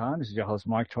Apple Con. This is your host,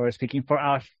 Mark Torres, speaking for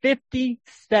our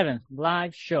 57th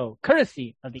live show,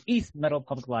 courtesy of the East Meadow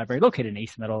Public Library, located in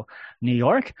East Meadow, New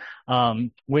York,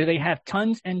 where they have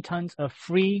tons and tons of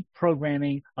free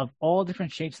programming of all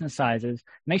different shapes and sizes.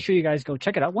 Make sure you guys go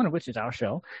check it out, one of which is our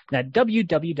show, at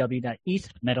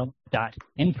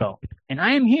www.eastmeadow.info. And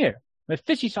I am here with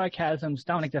Fishy Sarcasm's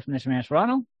Dominic Definition Man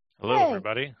Serrano. Hello,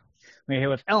 everybody. We're here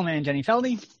with L-Man Jenny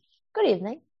Feldy. Good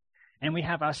evening. And we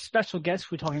have our special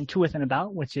guest we're talking to with and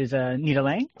about, which is Nita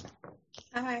Lang.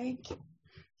 Hi.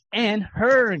 And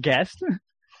her guest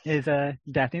is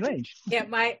Daphne Lage. Yeah,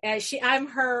 I'm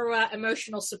her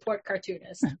emotional support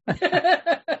cartoonist.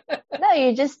 No,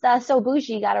 you're just so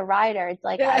bougie. You got a rider. It's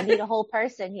like I need a whole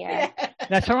person here. Yeah.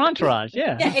 That's her entourage.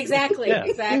 Yeah. Yeah, exactly. Yeah.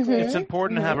 Exactly. It's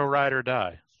important to have a ride or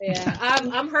die. Yeah,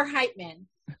 I'm her hype man.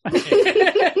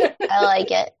 I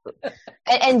like it.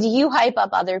 And you hype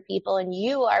up other people, and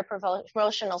you are a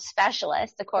promotional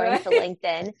specialist, according to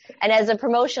LinkedIn. And as a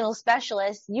promotional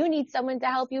specialist, you need someone to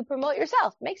help you promote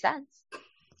yourself. Makes sense.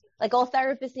 Like all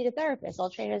therapists need a therapist. All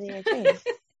trainers need a trainer.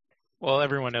 Well,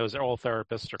 everyone knows all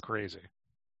therapists are crazy.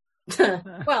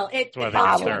 Well, it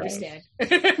helps you understand.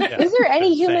 Yeah. Is there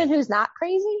any human who's not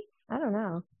crazy? I don't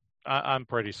know. I'm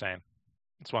pretty sane.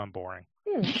 That's why I'm boring.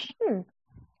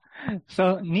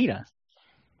 So, Nita,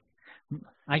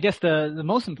 I guess the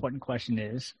most important question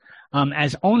is,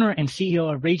 as owner and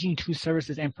CEO of Raging 2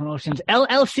 Services and Promotions,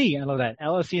 LLC, I love that,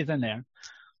 LLC is in there,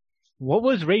 what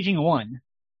was Raging 1,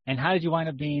 and how did you wind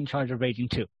up being in charge of Raging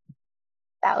 2?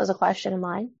 That was a question of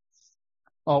mine.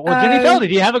 Oh, well, Jenny Feldy,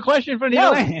 do you have a question for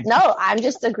Nita? No, I'm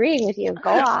just agreeing with you.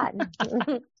 Go on.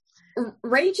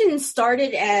 Raging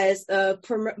started as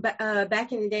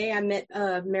back in the day. I met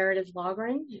Meredith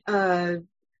Logren.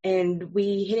 and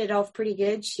we hit it off pretty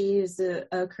good. She is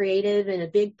a creative and a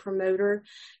big promoter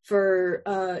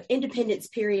for independence,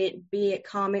 period, be it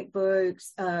comic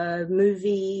books,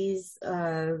 movies,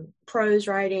 prose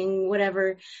writing,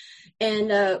 whatever.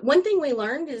 And one thing we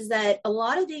learned is that a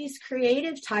lot of these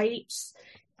creative types,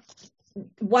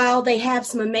 while they have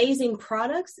some amazing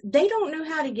products, they don't know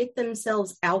how to get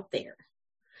themselves out there,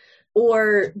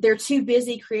 or they're too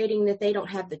busy creating that they don't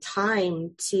have the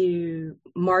time to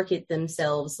market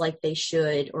themselves like they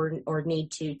should or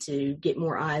need to get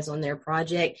more eyes on their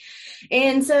project.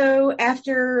 And so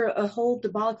after a whole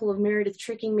debacle of Meredith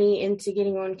tricking me into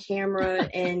getting on camera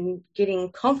and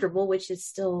getting comfortable, which is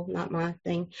still not my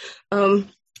thing,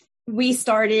 we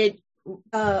started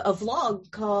a vlog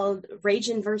called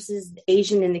Ragin' versus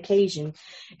Asian and the Cajun.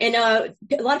 And a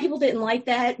lot of people didn't like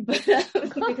that, but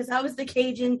because I was the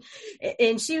Cajun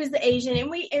and she was the Asian.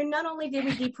 And not only did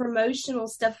we do promotional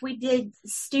stuff, we did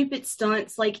stupid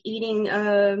stunts like eating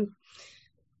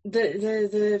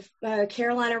the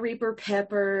Carolina Reaper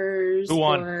peppers. Who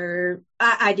won? Or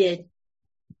I did.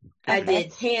 Okay. I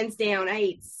did, hands down. I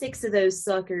ate 6 of those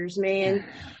suckers, man.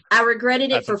 I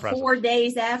regretted it for impressive. 4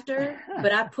 days after,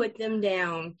 but I put them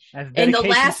down. That's And the dedication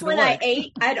last to one work. I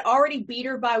ate, I'd already beat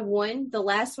her by 1. The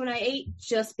last one I ate,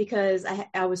 just because I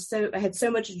had so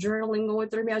much adrenaline going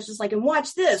through me. I was just like, and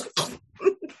watch this.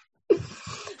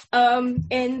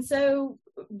 And so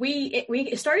we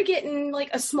started getting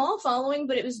like a small following,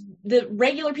 but it was the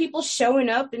regular people showing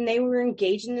up and they were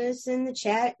engaging us in the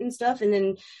chat and stuff. And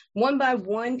then one by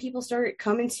one, people started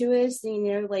coming to us, and,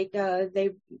 you know, like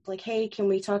they like, hey, can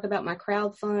we talk about my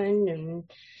crowdfund and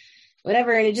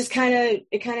whatever? And it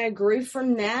kind of grew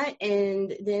from that.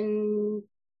 And then,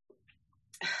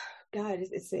 God,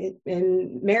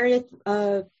 and Meredith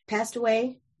passed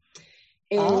away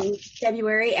in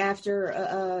February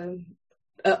after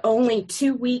only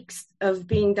 2 weeks of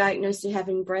being diagnosed and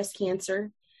having breast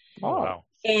cancer. Oh, wow.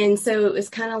 And so it was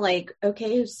kind of like,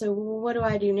 okay, so what do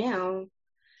I do now?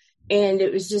 And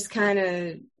it was just kind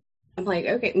of, I'm like,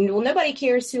 okay, well, nobody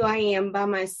cares who I am by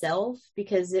myself,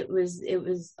 because it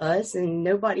was us, and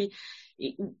nobody,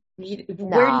 where do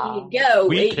you go?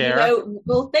 We care. You know,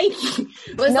 well, thank you.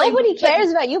 Nobody cares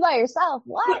about you by yourself.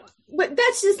 What? But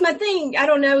that's just my thing. I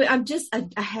don't know.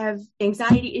 I have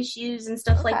anxiety issues and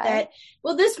stuff like that.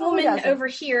 Well, this woman over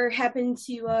here happened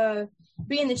to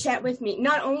be in the chat with me.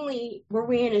 Not only were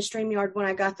we in a StreamYard when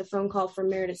I got the phone call from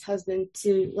Meredith's husband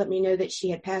to let me know that she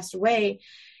had passed away,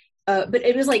 but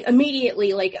it was like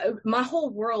immediately, like my whole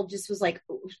world just was like,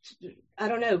 I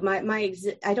don't know.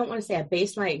 I don't want to say I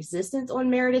based my existence on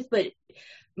Meredith, but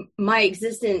my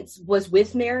existence was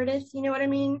with Meredith. You know what I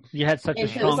mean? You had such a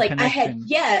strong it was like connection.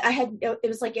 it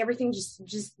was like everything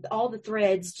just all the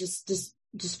threads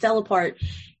just fell apart.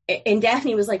 And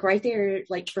Daphne was like right there,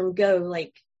 like from go,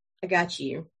 like, I got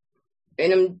you.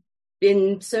 And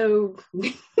so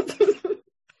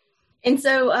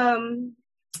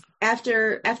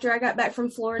after I got back from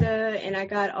Florida and I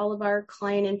got all of our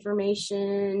client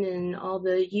information and all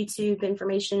the YouTube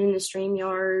information in the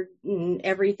StreamYard and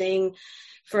everything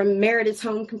from Meredith's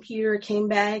home computer, came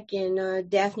back, and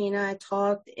Daphne and I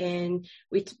talked, and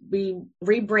we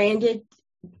rebranded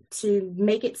to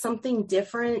make it something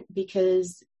different,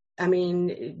 because I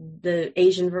mean, the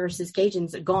Asian versus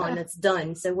Cajuns are gone. That's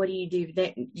done. So what do? You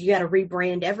got to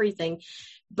rebrand everything,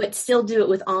 but still do it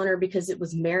with honor, because it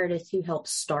was Meredith who helped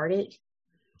start it.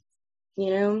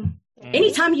 You know,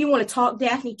 anytime you want to talk,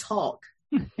 Daphne, talk.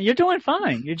 You're doing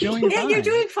fine. You're doing fine. You're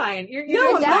doing fine. You're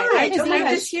I'm not.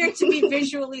 I'm just here to be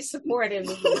visually supportive.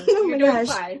 You're doing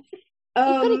fine.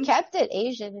 You could have kept it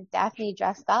Asian if Daphne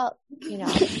dressed up, you know.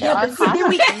 That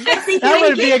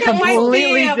would be a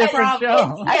completely different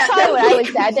show. That's probably what I would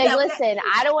say. I'd be like, listen,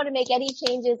 I don't want to make any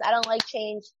changes. I don't like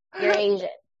change. You're Asian.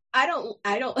 I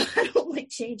don't like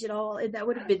change at all. And that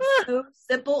would have been so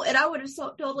simple. And I would have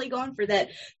totally gone for that.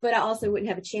 But I also wouldn't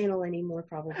have a channel anymore,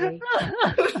 probably.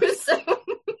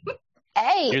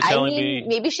 Hey, I mean,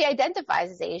 maybe she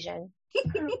identifies as Asian.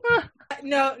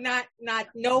 No, not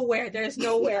nowhere. There's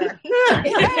nowhere. I'm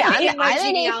an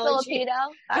Asian Filipino.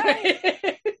 All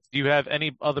right. Do you have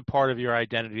any other part of your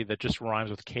identity that just rhymes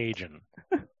with Cajun?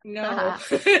 No.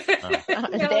 There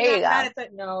you go.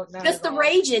 No, just the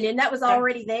Ragin', and that was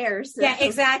already there. So. Yeah,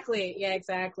 exactly.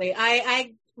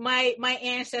 My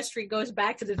ancestry goes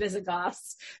back to the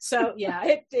Visigoths. So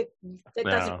yeah, it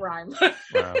doesn't rhyme.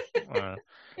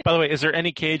 By the way, is there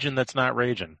any Cajun that's not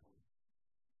raging?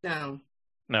 No,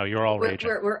 you're all raging.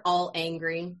 We're all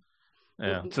angry.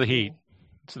 Yeah, it's the heat.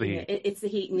 It's the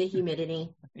heat and the humidity.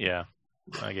 Yeah.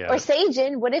 Or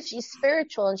Sajin. What if she's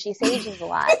spiritual and she sages a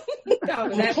lot? No,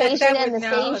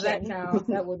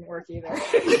 that wouldn't work either.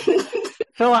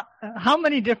 So, how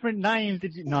many different names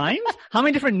did you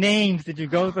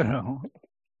go through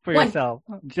for yourself?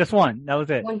 Just one. That was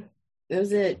it. One. That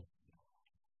was it.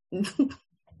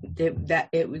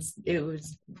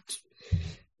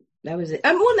 That was it.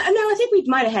 I think we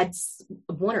might have had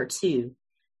one or two,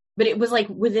 but it was like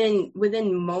within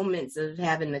moments of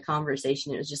having the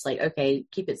conversation, it was just like, okay,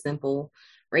 keep it simple,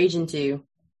 Rage Into,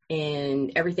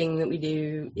 and everything that we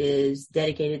do is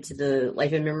dedicated to the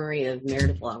life and memory of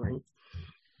Meredith Lauren.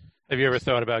 Have you ever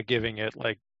thought about giving it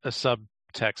like a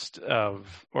subtext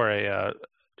or an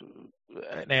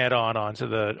add-on onto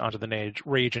the name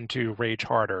Rage Into, Rage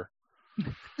Harder?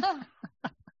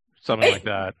 Something like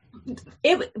that.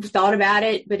 It thought about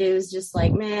it, but it was just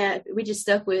like, man, we just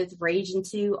stuck with Rage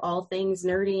Into, all things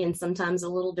nerdy and sometimes a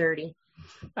little dirty.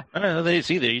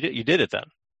 See, you did it then.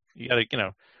 You got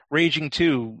to, Raging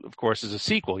 2, of course, is a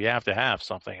sequel. You have to have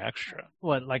something extra.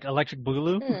 What, like Electric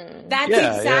Boogaloo? That's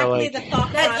exactly the thought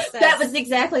process. That was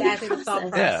exactly the thought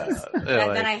process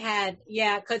that I had.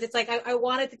 Yeah, because it's like I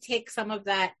wanted to take some of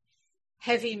that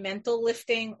heavy mental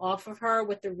lifting off of her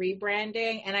with the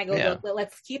rebranding, and I go, look,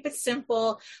 let's keep it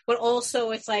simple, but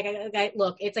also it's like,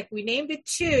 look, it's like we named it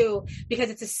 2 because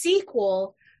it's a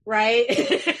sequel, right?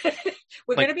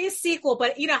 We're going to be a sequel,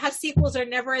 but you know how sequels are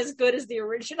never as good as the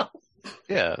original.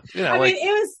 Yeah, I mean,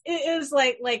 it was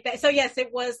like that. So yes,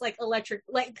 it was like Electric.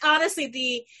 Like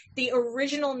honestly, the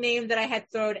original name that I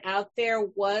had thrown out there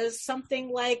was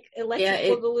something like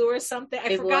Electric Boogaloo or something.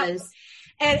 I forgot. Was.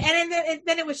 And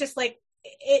then it was just like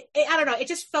it. I don't know. It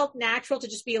just felt natural to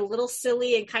just be a little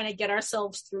silly and kind of get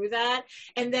ourselves through that.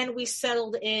 And then we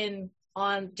settled in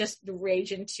on just the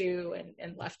Rage Into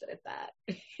and left it at that.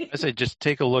 I say just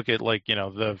take a look at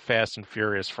the Fast and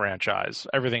Furious franchise.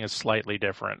 Everything is slightly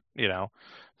different,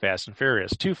 Fast and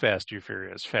Furious, Too Fast, Too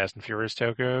Furious, Fast and Furious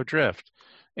Tokyo Drift.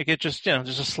 It get just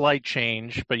just a slight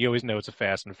change, but you always know it's a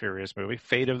Fast and Furious movie.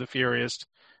 Fate of the Furious,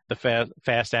 the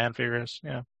Fast and Furious.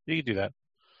 Yeah, you could do that.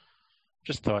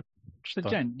 Just thought.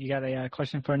 Jen, you got a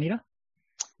question for Anita?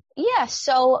 Yeah.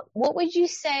 So, what would you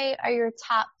say are your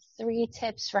top 3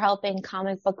 tips for helping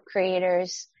comic book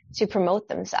creators to promote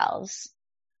themselves?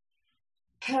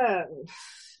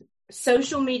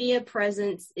 Social media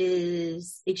presence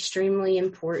is extremely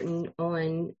important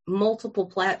on multiple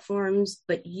platforms,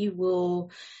 but you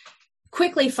will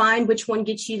quickly find which one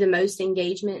gets you the most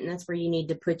engagement, and that's where you need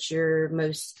to put your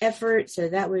most effort. So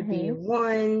that would be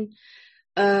one.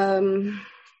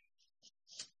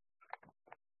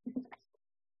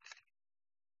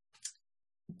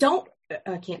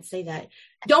 I can't say that.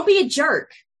 Don't be a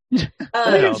jerk.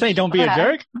 I didn't say don't be a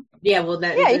jerk. Yeah, well,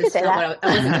 you can say that. I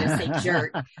wasn't going to say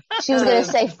jerk. She was going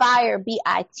to say fire,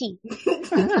 BIT.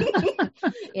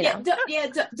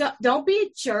 Don't be a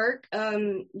jerk.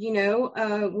 When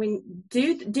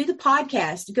do the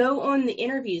podcast, go on the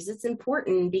interviews. It's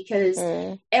important because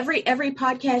every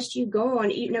podcast you go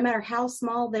on, no matter how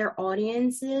small their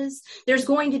audience is, there's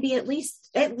going to be at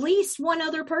least one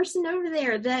other person over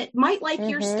there that might like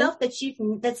your stuff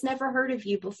that's never heard of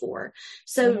you before.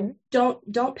 So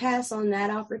don't pass on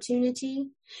that opportunity.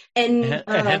 And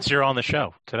hence you're on the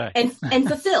show today. And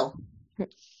fulfill.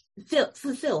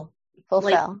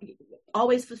 Like,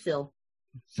 always fulfill.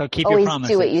 So keep your promises. Always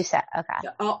do what you said. Okay.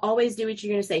 Always do what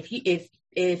you're going to say. If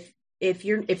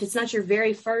it's not your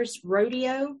very first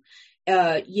rodeo,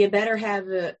 you better have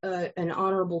an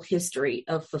honorable history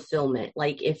of fulfillment.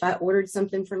 Like if I ordered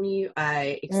something from you,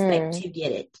 I expect to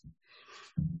get it.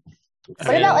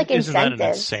 What about like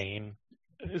incentives?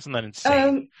 Isn't that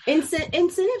insane?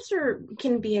 Incentives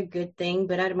can be a good thing,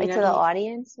 but to the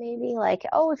audience, maybe like,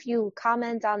 if you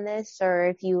comment on this, or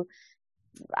if you,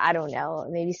 I don't know,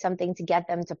 maybe something to get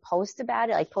them to post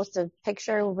about it, like post a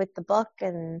picture with the book,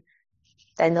 and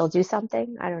then they'll do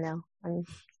something. I don't know.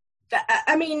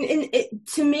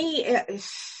 To me,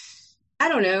 I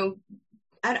don't know.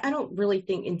 I don't really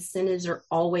think incentives are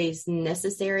always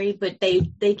necessary, but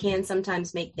they can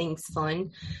sometimes make things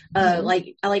fun.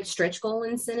 Like I like stretch goal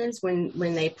incentives when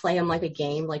they play them like a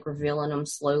game, like revealing them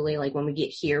slowly. Like when we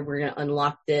get here, we're going to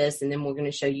unlock this, and then we're going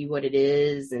to show you what it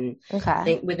is, and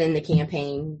think within the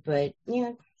campaign. But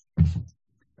yeah.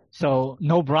 So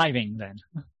no bribing then.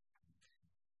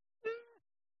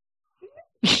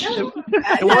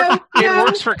 It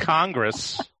works for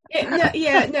Congress.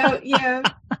 Yeah.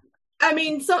 I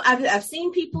mean, I've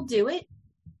seen people do it,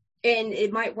 and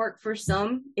it might work for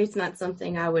some. It's not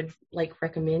something I would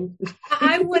recommend.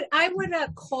 I would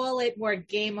call it more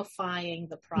gamifying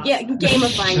the process. Yeah,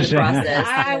 gamifying the process.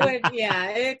 I would. Yeah,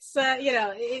 it's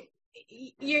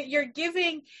you're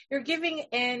giving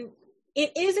an,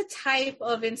 it is a type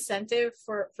of incentive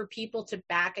for people to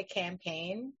back a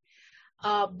campaign.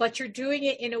 But you're doing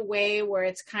it in a way where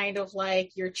it's kind of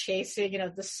like you're chasing,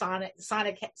 the Sonic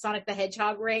the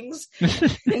Hedgehog rings.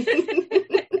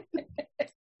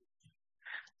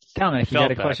 Dominic, you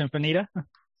got a question for Nita?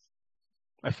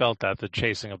 I felt that, the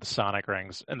chasing of the Sonic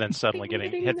rings, and then suddenly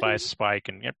getting hit by a spike,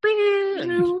 and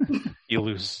you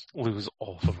lose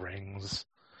all the rings.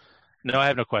 No, I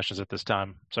have no questions at this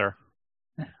time, sir.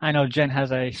 I know Jen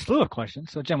has a slew of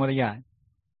questions. So Jen, what do you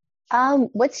got?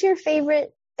 What's your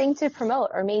favorite thing to promote,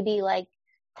 or maybe like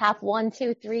top 1,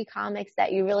 2, 3 comics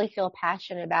that you really feel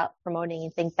passionate about promoting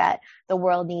and think that the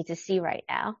world needs to see right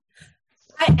now?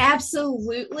 I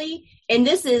absolutely, and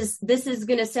this is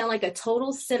going to sound like a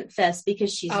total simp fest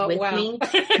because she's with me.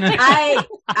 I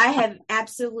have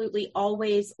absolutely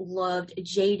always loved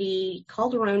JD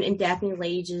Calderon and Daphne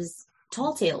Lage's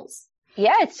Tall Tales.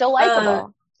 Yeah, it's so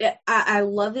likable. I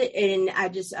love it, and I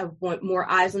want more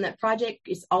eyes on that project.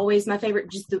 It's always my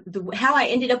favorite. Just the how I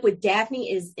ended up with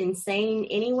Daphne is insane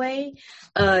anyway.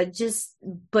 Tall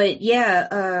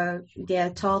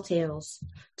Tales.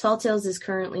 Tall Tales is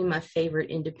currently my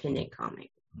favorite independent comic.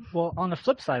 Well, on the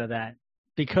flip side of that,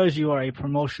 because you are a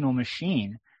promotional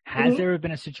machine, has there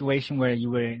been a situation where you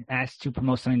were asked to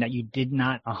promote something that you did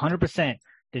not 100%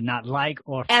 did not like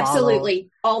or follow?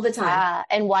 Absolutely, all the time.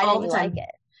 And why didn't you like it?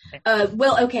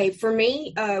 Well, okay, for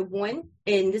me, one,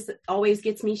 and this always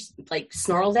gets me like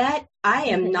snarled at, I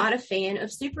am not a fan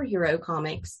of superhero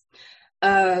comics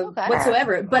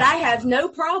whatsoever, but I have no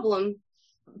problem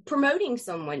promoting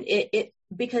someone. It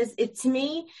because it, to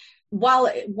me, while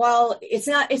it's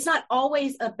not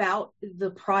always about the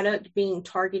product being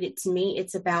targeted to me,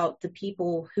 it's about the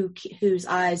people whose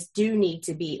eyes do need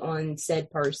to be on said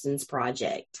person's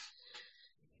project.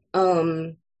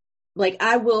 Like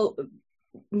I will.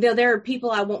 No, there are people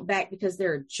I won't back because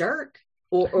they're a jerk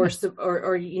or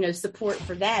support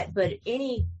for that. But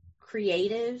any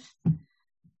creative,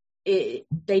 they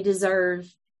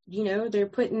deserve, they're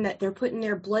putting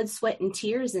their blood, sweat, and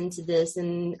tears into this,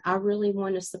 and I really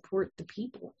want to support the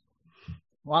people.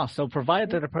 Wow. So provided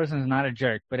that the person is not a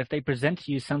jerk, but if they present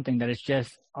to you something that is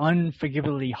just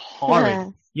unforgivably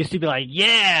horrid, you still be like,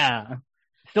 yeah,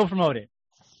 still promote it.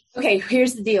 Okay,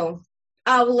 here's the deal.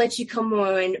 I will let you come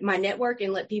on my network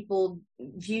and let people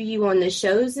view you on the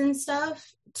shows and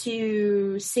stuff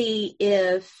to see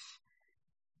if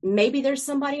maybe there's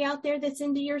somebody out there that's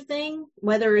into your thing,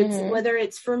 whether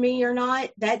it's for me or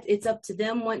not, that it's up to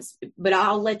them but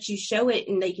I'll let you show it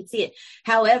and they can see it.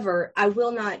 However, I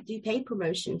will not do paid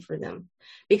promotion for them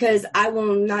because I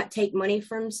will not take money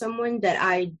from someone that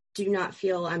I do not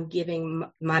feel I'm giving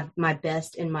my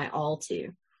best and my all to.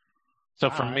 So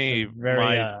for me,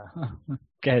 go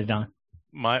ahead, Don.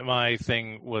 My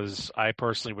thing was I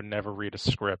personally would never read a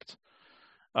script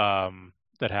that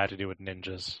had to do with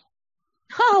ninjas.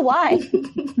 Oh, why?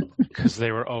 Because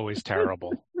they were always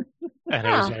terrible, and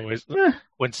it was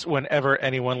always whenever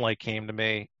anyone came to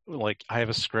me like, I have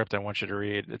a script I want you to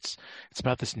read. It's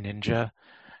about this ninja,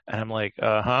 and I'm like, No,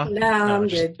 I'm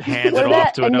just good. Hand it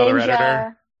off to another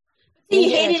editor. You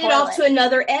handed it off to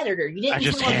another editor. You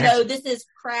didn't tell them, no, this is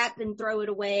crap and throw it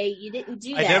away. You didn't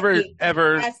do that. I never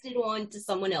ever passed it on to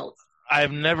someone else.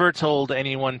 I've never told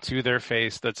anyone to their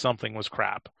face that something was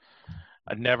crap.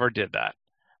 I never did that.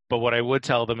 But what I would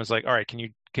tell them is like, all right, can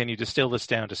you distill this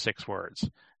down to 6 words?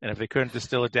 And if they couldn't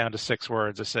distill it down to 6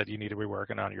 words, I said, you need to be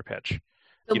working on your pitch.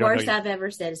 The worst I've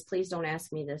ever said is, please don't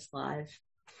ask me this live.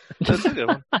 That's a good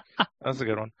one. That's a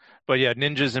good one. But yeah,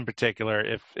 ninjas in particular,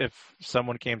 if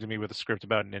someone came to me with a script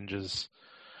about ninjas,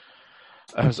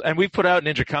 and we've put out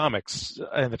ninja comics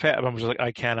in the past, I'm just like,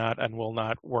 I cannot and will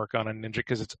not work on a ninja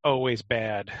because it's always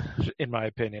bad, in my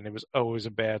opinion. It was always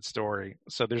a bad story.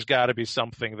 So there's got to be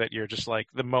something that you're just like,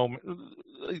 the moment,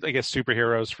 I guess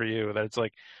superheroes for you, that it's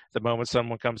like the moment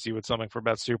someone comes to you with something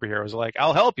about superheroes, like,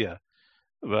 I'll help you,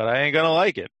 but I ain't going to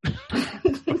like it.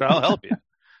 But I'll help you.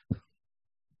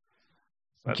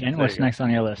 Jen, what's next on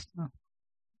your list?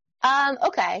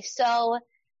 Okay, so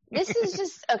this is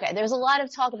just, there's a lot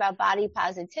of talk about body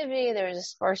positivity. There was a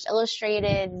Sports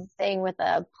Illustrated thing with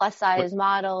a plus size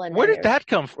model. And where did that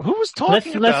come from? Who was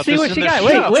talking about let's see what she got.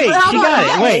 Wait, she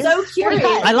got it. Wait. So curious.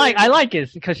 I like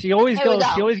it because she always she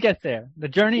always gets there. The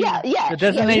journey, the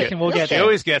destination will get there. She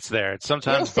always gets there. It's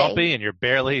sometimes bumpy and you're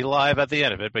barely live at the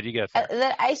end of it, but you get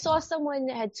there. I saw someone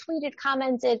had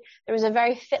commented, there was a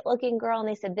very fit looking girl and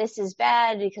they said, this is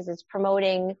bad because it's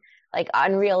promoting like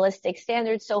unrealistic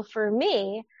standards. So for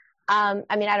me,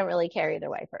 I mean, I don't really care either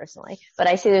way personally, but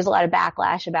I see there's a lot of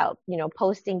backlash about,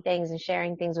 posting things and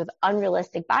sharing things with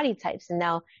unrealistic body types. And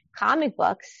now comic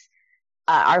books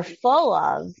are full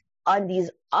of on these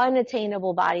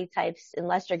unattainable body types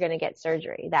unless you're going to get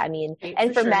surgery.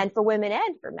 And for men, for women,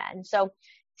 and for men. So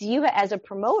do you, as a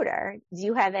promoter, do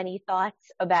you have any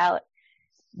thoughts about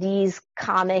these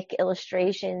comic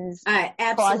illustrations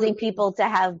causing people to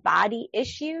have body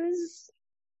issues?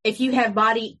 If you have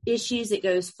body issues, it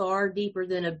goes far deeper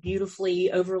than a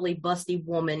beautifully, overly busty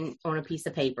woman on a piece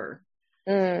of paper.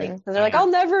 They're like, I'll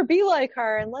never be like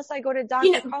her unless I go to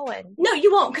Dr. Cohen. No,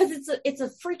 you won't, because it's a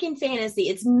freaking fantasy.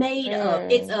 It's made up.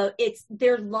 It's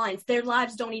their lines. Their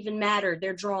lives don't even matter.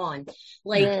 They're drawn.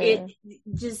 I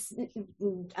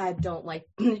don't like.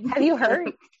 Have you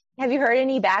heard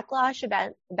any backlash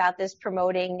about this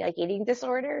promoting like eating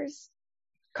disorders?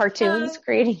 Cartoons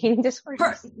creating eating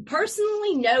disorders?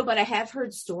 Personally, no, but I have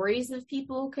heard stories of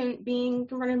people being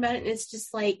confronted about it, and it's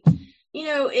just like,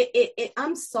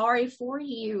 I'm sorry for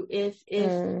you if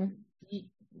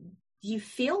you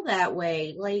feel that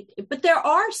way. But there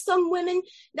are some women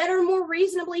that are more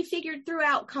reasonably figured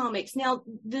throughout comics. Now,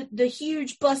 the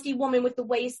huge busty woman with the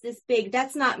waist this big,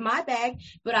 that's not my bag,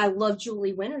 but I love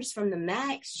Julie Winters from the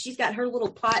Max. She's got her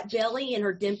little pot belly and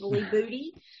her dimply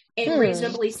booty and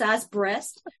reasonably sized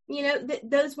breast.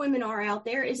 Those women are out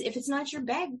there. If it's not your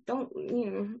bag,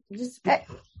 don't, just.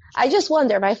 I just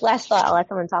wonder, my last thought, I'll let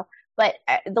someone talk, but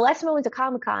the last time I went to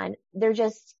Comic-Con, they're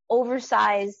just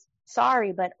oversized,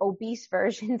 sorry, but obese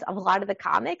versions of a lot of the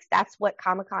comics. That's what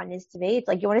Comic-Con is to me. It's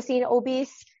like, you want to see an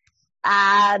obese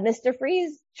Mr.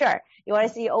 Freeze? Sure. You want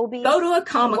to see obese? Go to a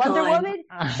Comic-Con. Wonder Woman?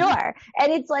 Sure.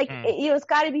 And it's like, it's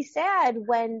got to be sad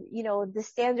when, the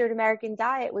standard American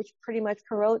diet, which pretty much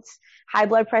promotes high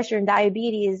blood pressure and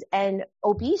diabetes and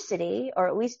obesity, or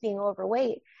at least being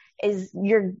overweight,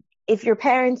 if your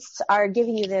parents are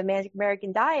giving you the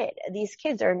American diet, these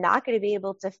kids are not going to be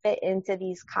able to fit into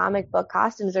these comic book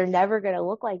costumes. They're never going to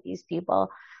look like these people.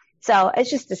 So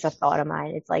it's just a thought of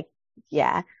mine. It's like,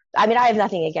 yeah. I mean, I have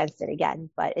nothing against it again,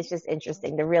 but it's just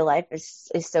interesting. The real life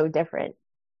is so different.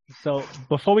 So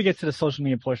before we get to the social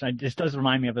media portion, this does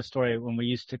remind me of a story when we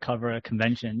used to cover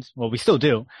conventions. Well, we still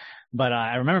do, but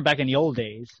I remember back in the old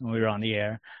days when we were on the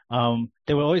air,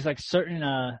 there were always like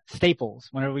certain staples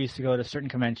whenever we used to go to certain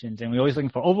conventions, and we were always looking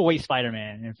for overweight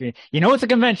Spider-Man. And if it's a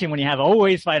convention when you have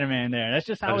overweight Spider-Man there. That's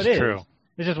just how it is. True.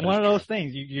 It's just one of those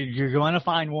things. You're going to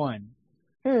find one.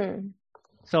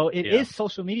 So it is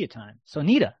social media time. So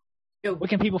Nita, where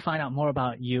can people find out more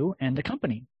about you and the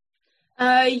company?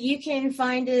 You can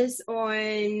find us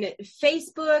on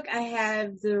Facebook. I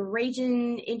have the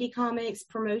Raging Indie Comics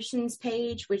promotions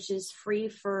page, which is free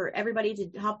for everybody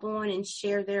to hop on and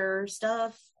share their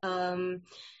stuff.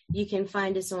 You can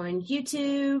find us on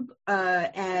YouTube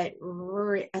at,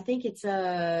 I think it's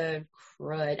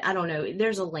Crud. I don't know.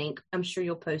 There's a link. I'm sure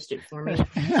you'll post it for me.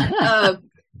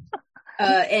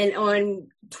 And on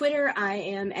Twitter, I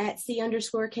am at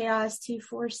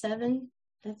C_chaos247.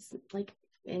 That's like,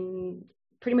 and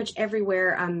pretty much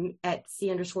everywhere I'm at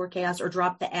C_chaos, or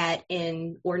drop the @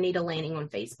 in, or Nita Lanning on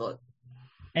Facebook.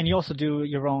 And you also do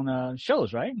your own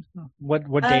shows, right?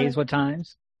 What days, what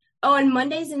times? On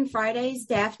Mondays and Fridays,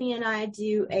 Daphne and I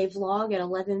do a vlog at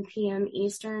 11 p.m.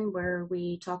 Eastern where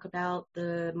we talk about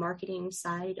the marketing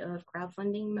side of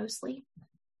crowdfunding mostly.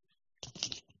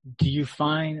 Do you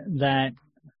find that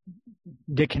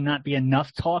there cannot be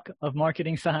enough talk of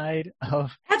marketing side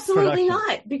of Absolutely production?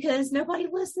 Not, because nobody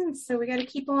listens. So we got to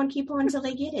keep on until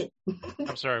they get it.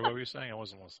 I'm sorry, what were you saying? I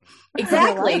wasn't listening.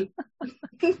 Exactly.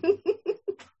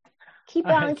 Keep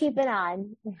on keeping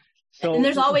on. So, and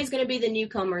there's always going to be the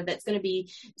newcomer that's going to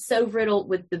be so riddled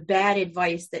with the bad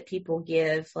advice that people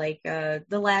give. Like the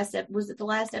last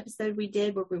episode we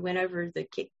did where we went over the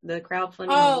crowdfunding?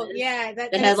 Oh yeah,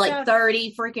 that had like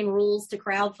 30 freaking rules to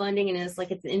crowdfunding, and it's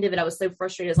like at the end of it, I was so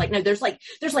frustrated. It's like, no, there's like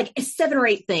 7 or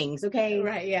 8 things. Okay,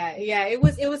 right? Yeah. It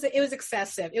was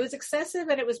excessive. It was excessive,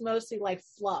 and it was mostly like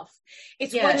fluff.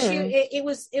 It's what it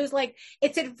was like,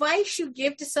 it's advice you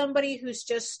give to somebody who's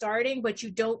just starting, but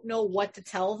you don't know what to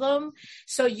tell them.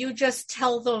 So you just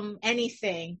tell them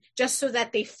anything just so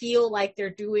that they feel like they're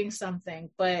doing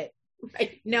something. But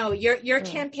no, your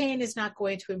campaign is not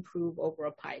going to improve over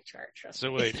a pie chart.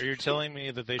 So wait, are you telling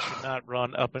me that they should not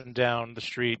run up and down the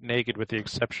street naked with the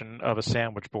exception of a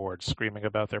sandwich board screaming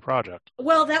about their project?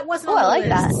 Well, that wasn't on the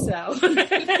list, so.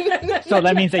 So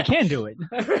that means they can do it.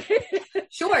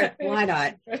 Sure, why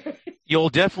not? You'll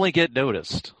definitely get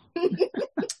noticed.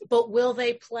 But will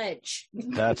they pledge?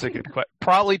 That's a good question.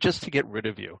 Probably just to get rid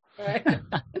of you. Right.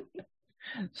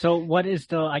 So what is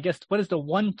the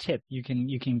one tip you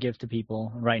can give to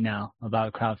people right now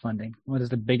about crowdfunding? What is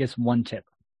the biggest one tip?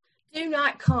 Do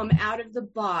not come out of the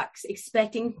box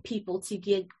expecting people to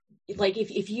get, like,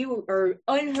 if you are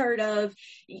unheard of,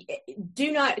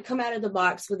 do not come out of the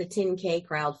box with a 10K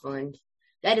crowdfund.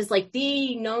 That is like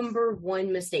the number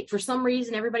one mistake. For some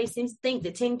reason, everybody seems to think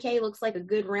that 10K looks like a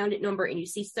good rounded number, and you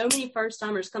see so many first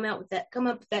timers come up with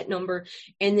that number,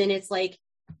 and then it's like,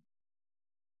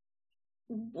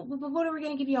 what are we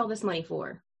going to give you all this money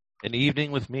for? An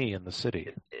evening with me in the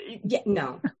city. Yeah,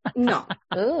 no.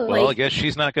 Well, I guess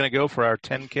she's not going to go for our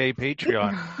 10K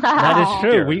Patreon. That is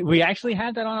true. We actually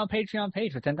had that on our Patreon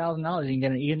page. For $10,000, you can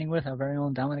get an evening with our very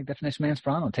own Dominic Definition Man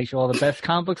Sperano. It takes you all the best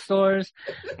comic book stores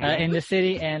in the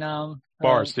city, and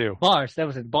bars too. Bars. That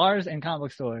was it. Bars and comic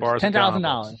book stores. Bars.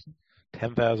 $10,000.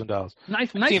 $10,000.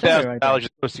 Nice. $15,000 you're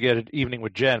supposed to get an evening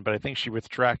with Jen, but I think she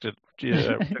retracted.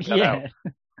 Yeah.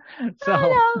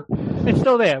 So it's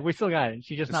still there. We still got it.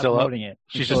 She's just not promoting it.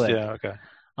 She's just there. Okay.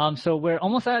 So we're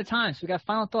almost out of time. So we got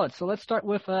final thoughts. So let's start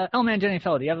with L-Man Jenny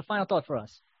Feller. Do you have a final thought for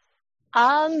us?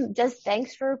 Just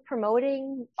thanks for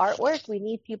promoting artwork. We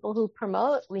need people who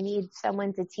promote. We need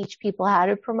someone to teach people how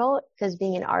to promote, because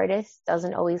being an artist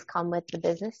doesn't always come with the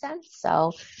business sense.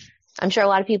 So I'm sure a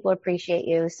lot of people appreciate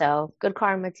you. So good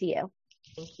karma to you.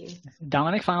 Thank you.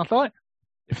 Dominic, final thought?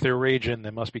 If they're raging,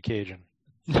 they must be Cajun.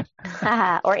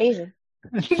 Or Asian.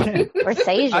 Or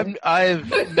Asian.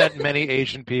 I've met many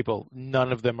Asian people.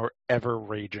 None of them are ever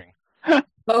raging.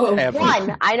 Ever.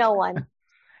 One. I know one.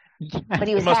 But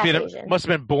he was half Asian. Must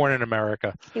have been born in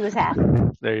America. He was half.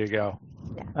 There you go.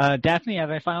 Yeah. Daphne, you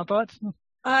have any final thoughts?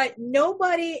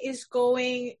 Nobody is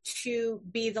going to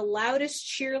be the loudest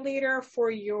cheerleader for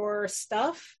your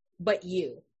stuff but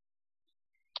you.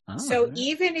 So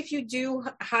even if you do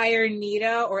hire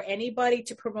Nita or anybody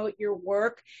to promote your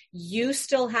work, you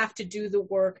still have to do the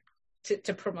work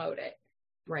to promote it.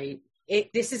 Right.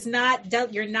 This is not,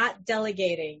 you're not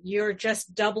delegating. You're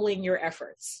just doubling your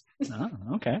efforts. Oh,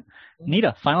 okay.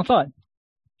 Nita, final thought.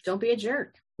 Don't be a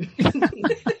jerk.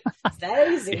 It's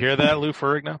that easy. You hear that, Lou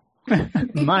Ferrigno?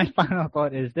 My final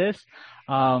thought is this.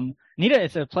 Nita,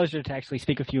 it's a pleasure to actually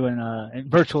speak with you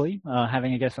virtually,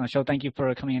 having a guest on the show. Thank you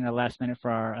for coming in at the last minute for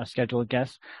our scheduled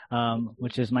guest,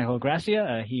 which is Michael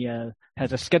Gracia. He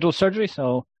has a scheduled surgery,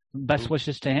 so best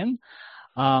wishes to him.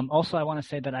 Also, I want to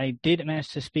say that I did manage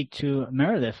to speak to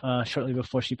Meredith shortly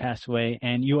before she passed away,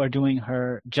 and you are doing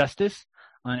her justice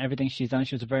on everything she's done.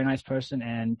 She was a very nice person,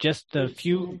 and just the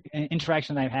few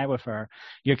interactions I've had with her,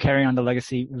 you're carrying on the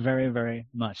legacy very, very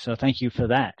much. So thank you for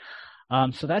that.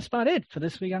 So that's about it for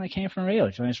this week on It Came From Radio.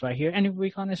 Join us right here any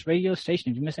week on this radio station.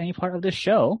 If you miss any part of this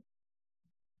show,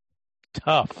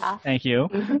 tough. Thank you.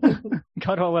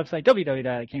 Go to our website,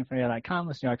 www.itcamefromradio.com.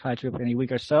 Listen to our archive trip any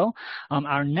week or so.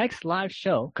 Our next live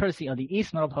show, courtesy of the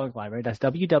East Meadow Public Library, that's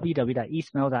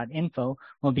www.eastmeadow.info,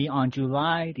 will be on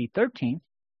July the 13th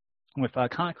with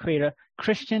content creator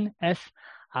Christian S.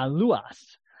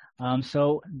 Aluas.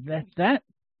 So that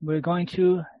we're going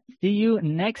to see you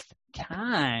next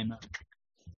time.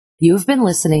 You've been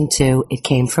listening to It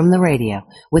Came From the Radio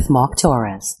with Mark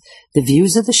Torres. The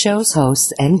views of the show's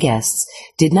hosts and guests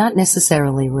did not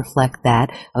necessarily reflect that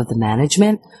of the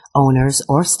management, owners,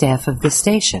 or staff of the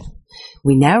station.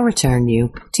 We now return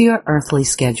you to your earthly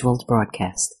scheduled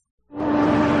broadcast.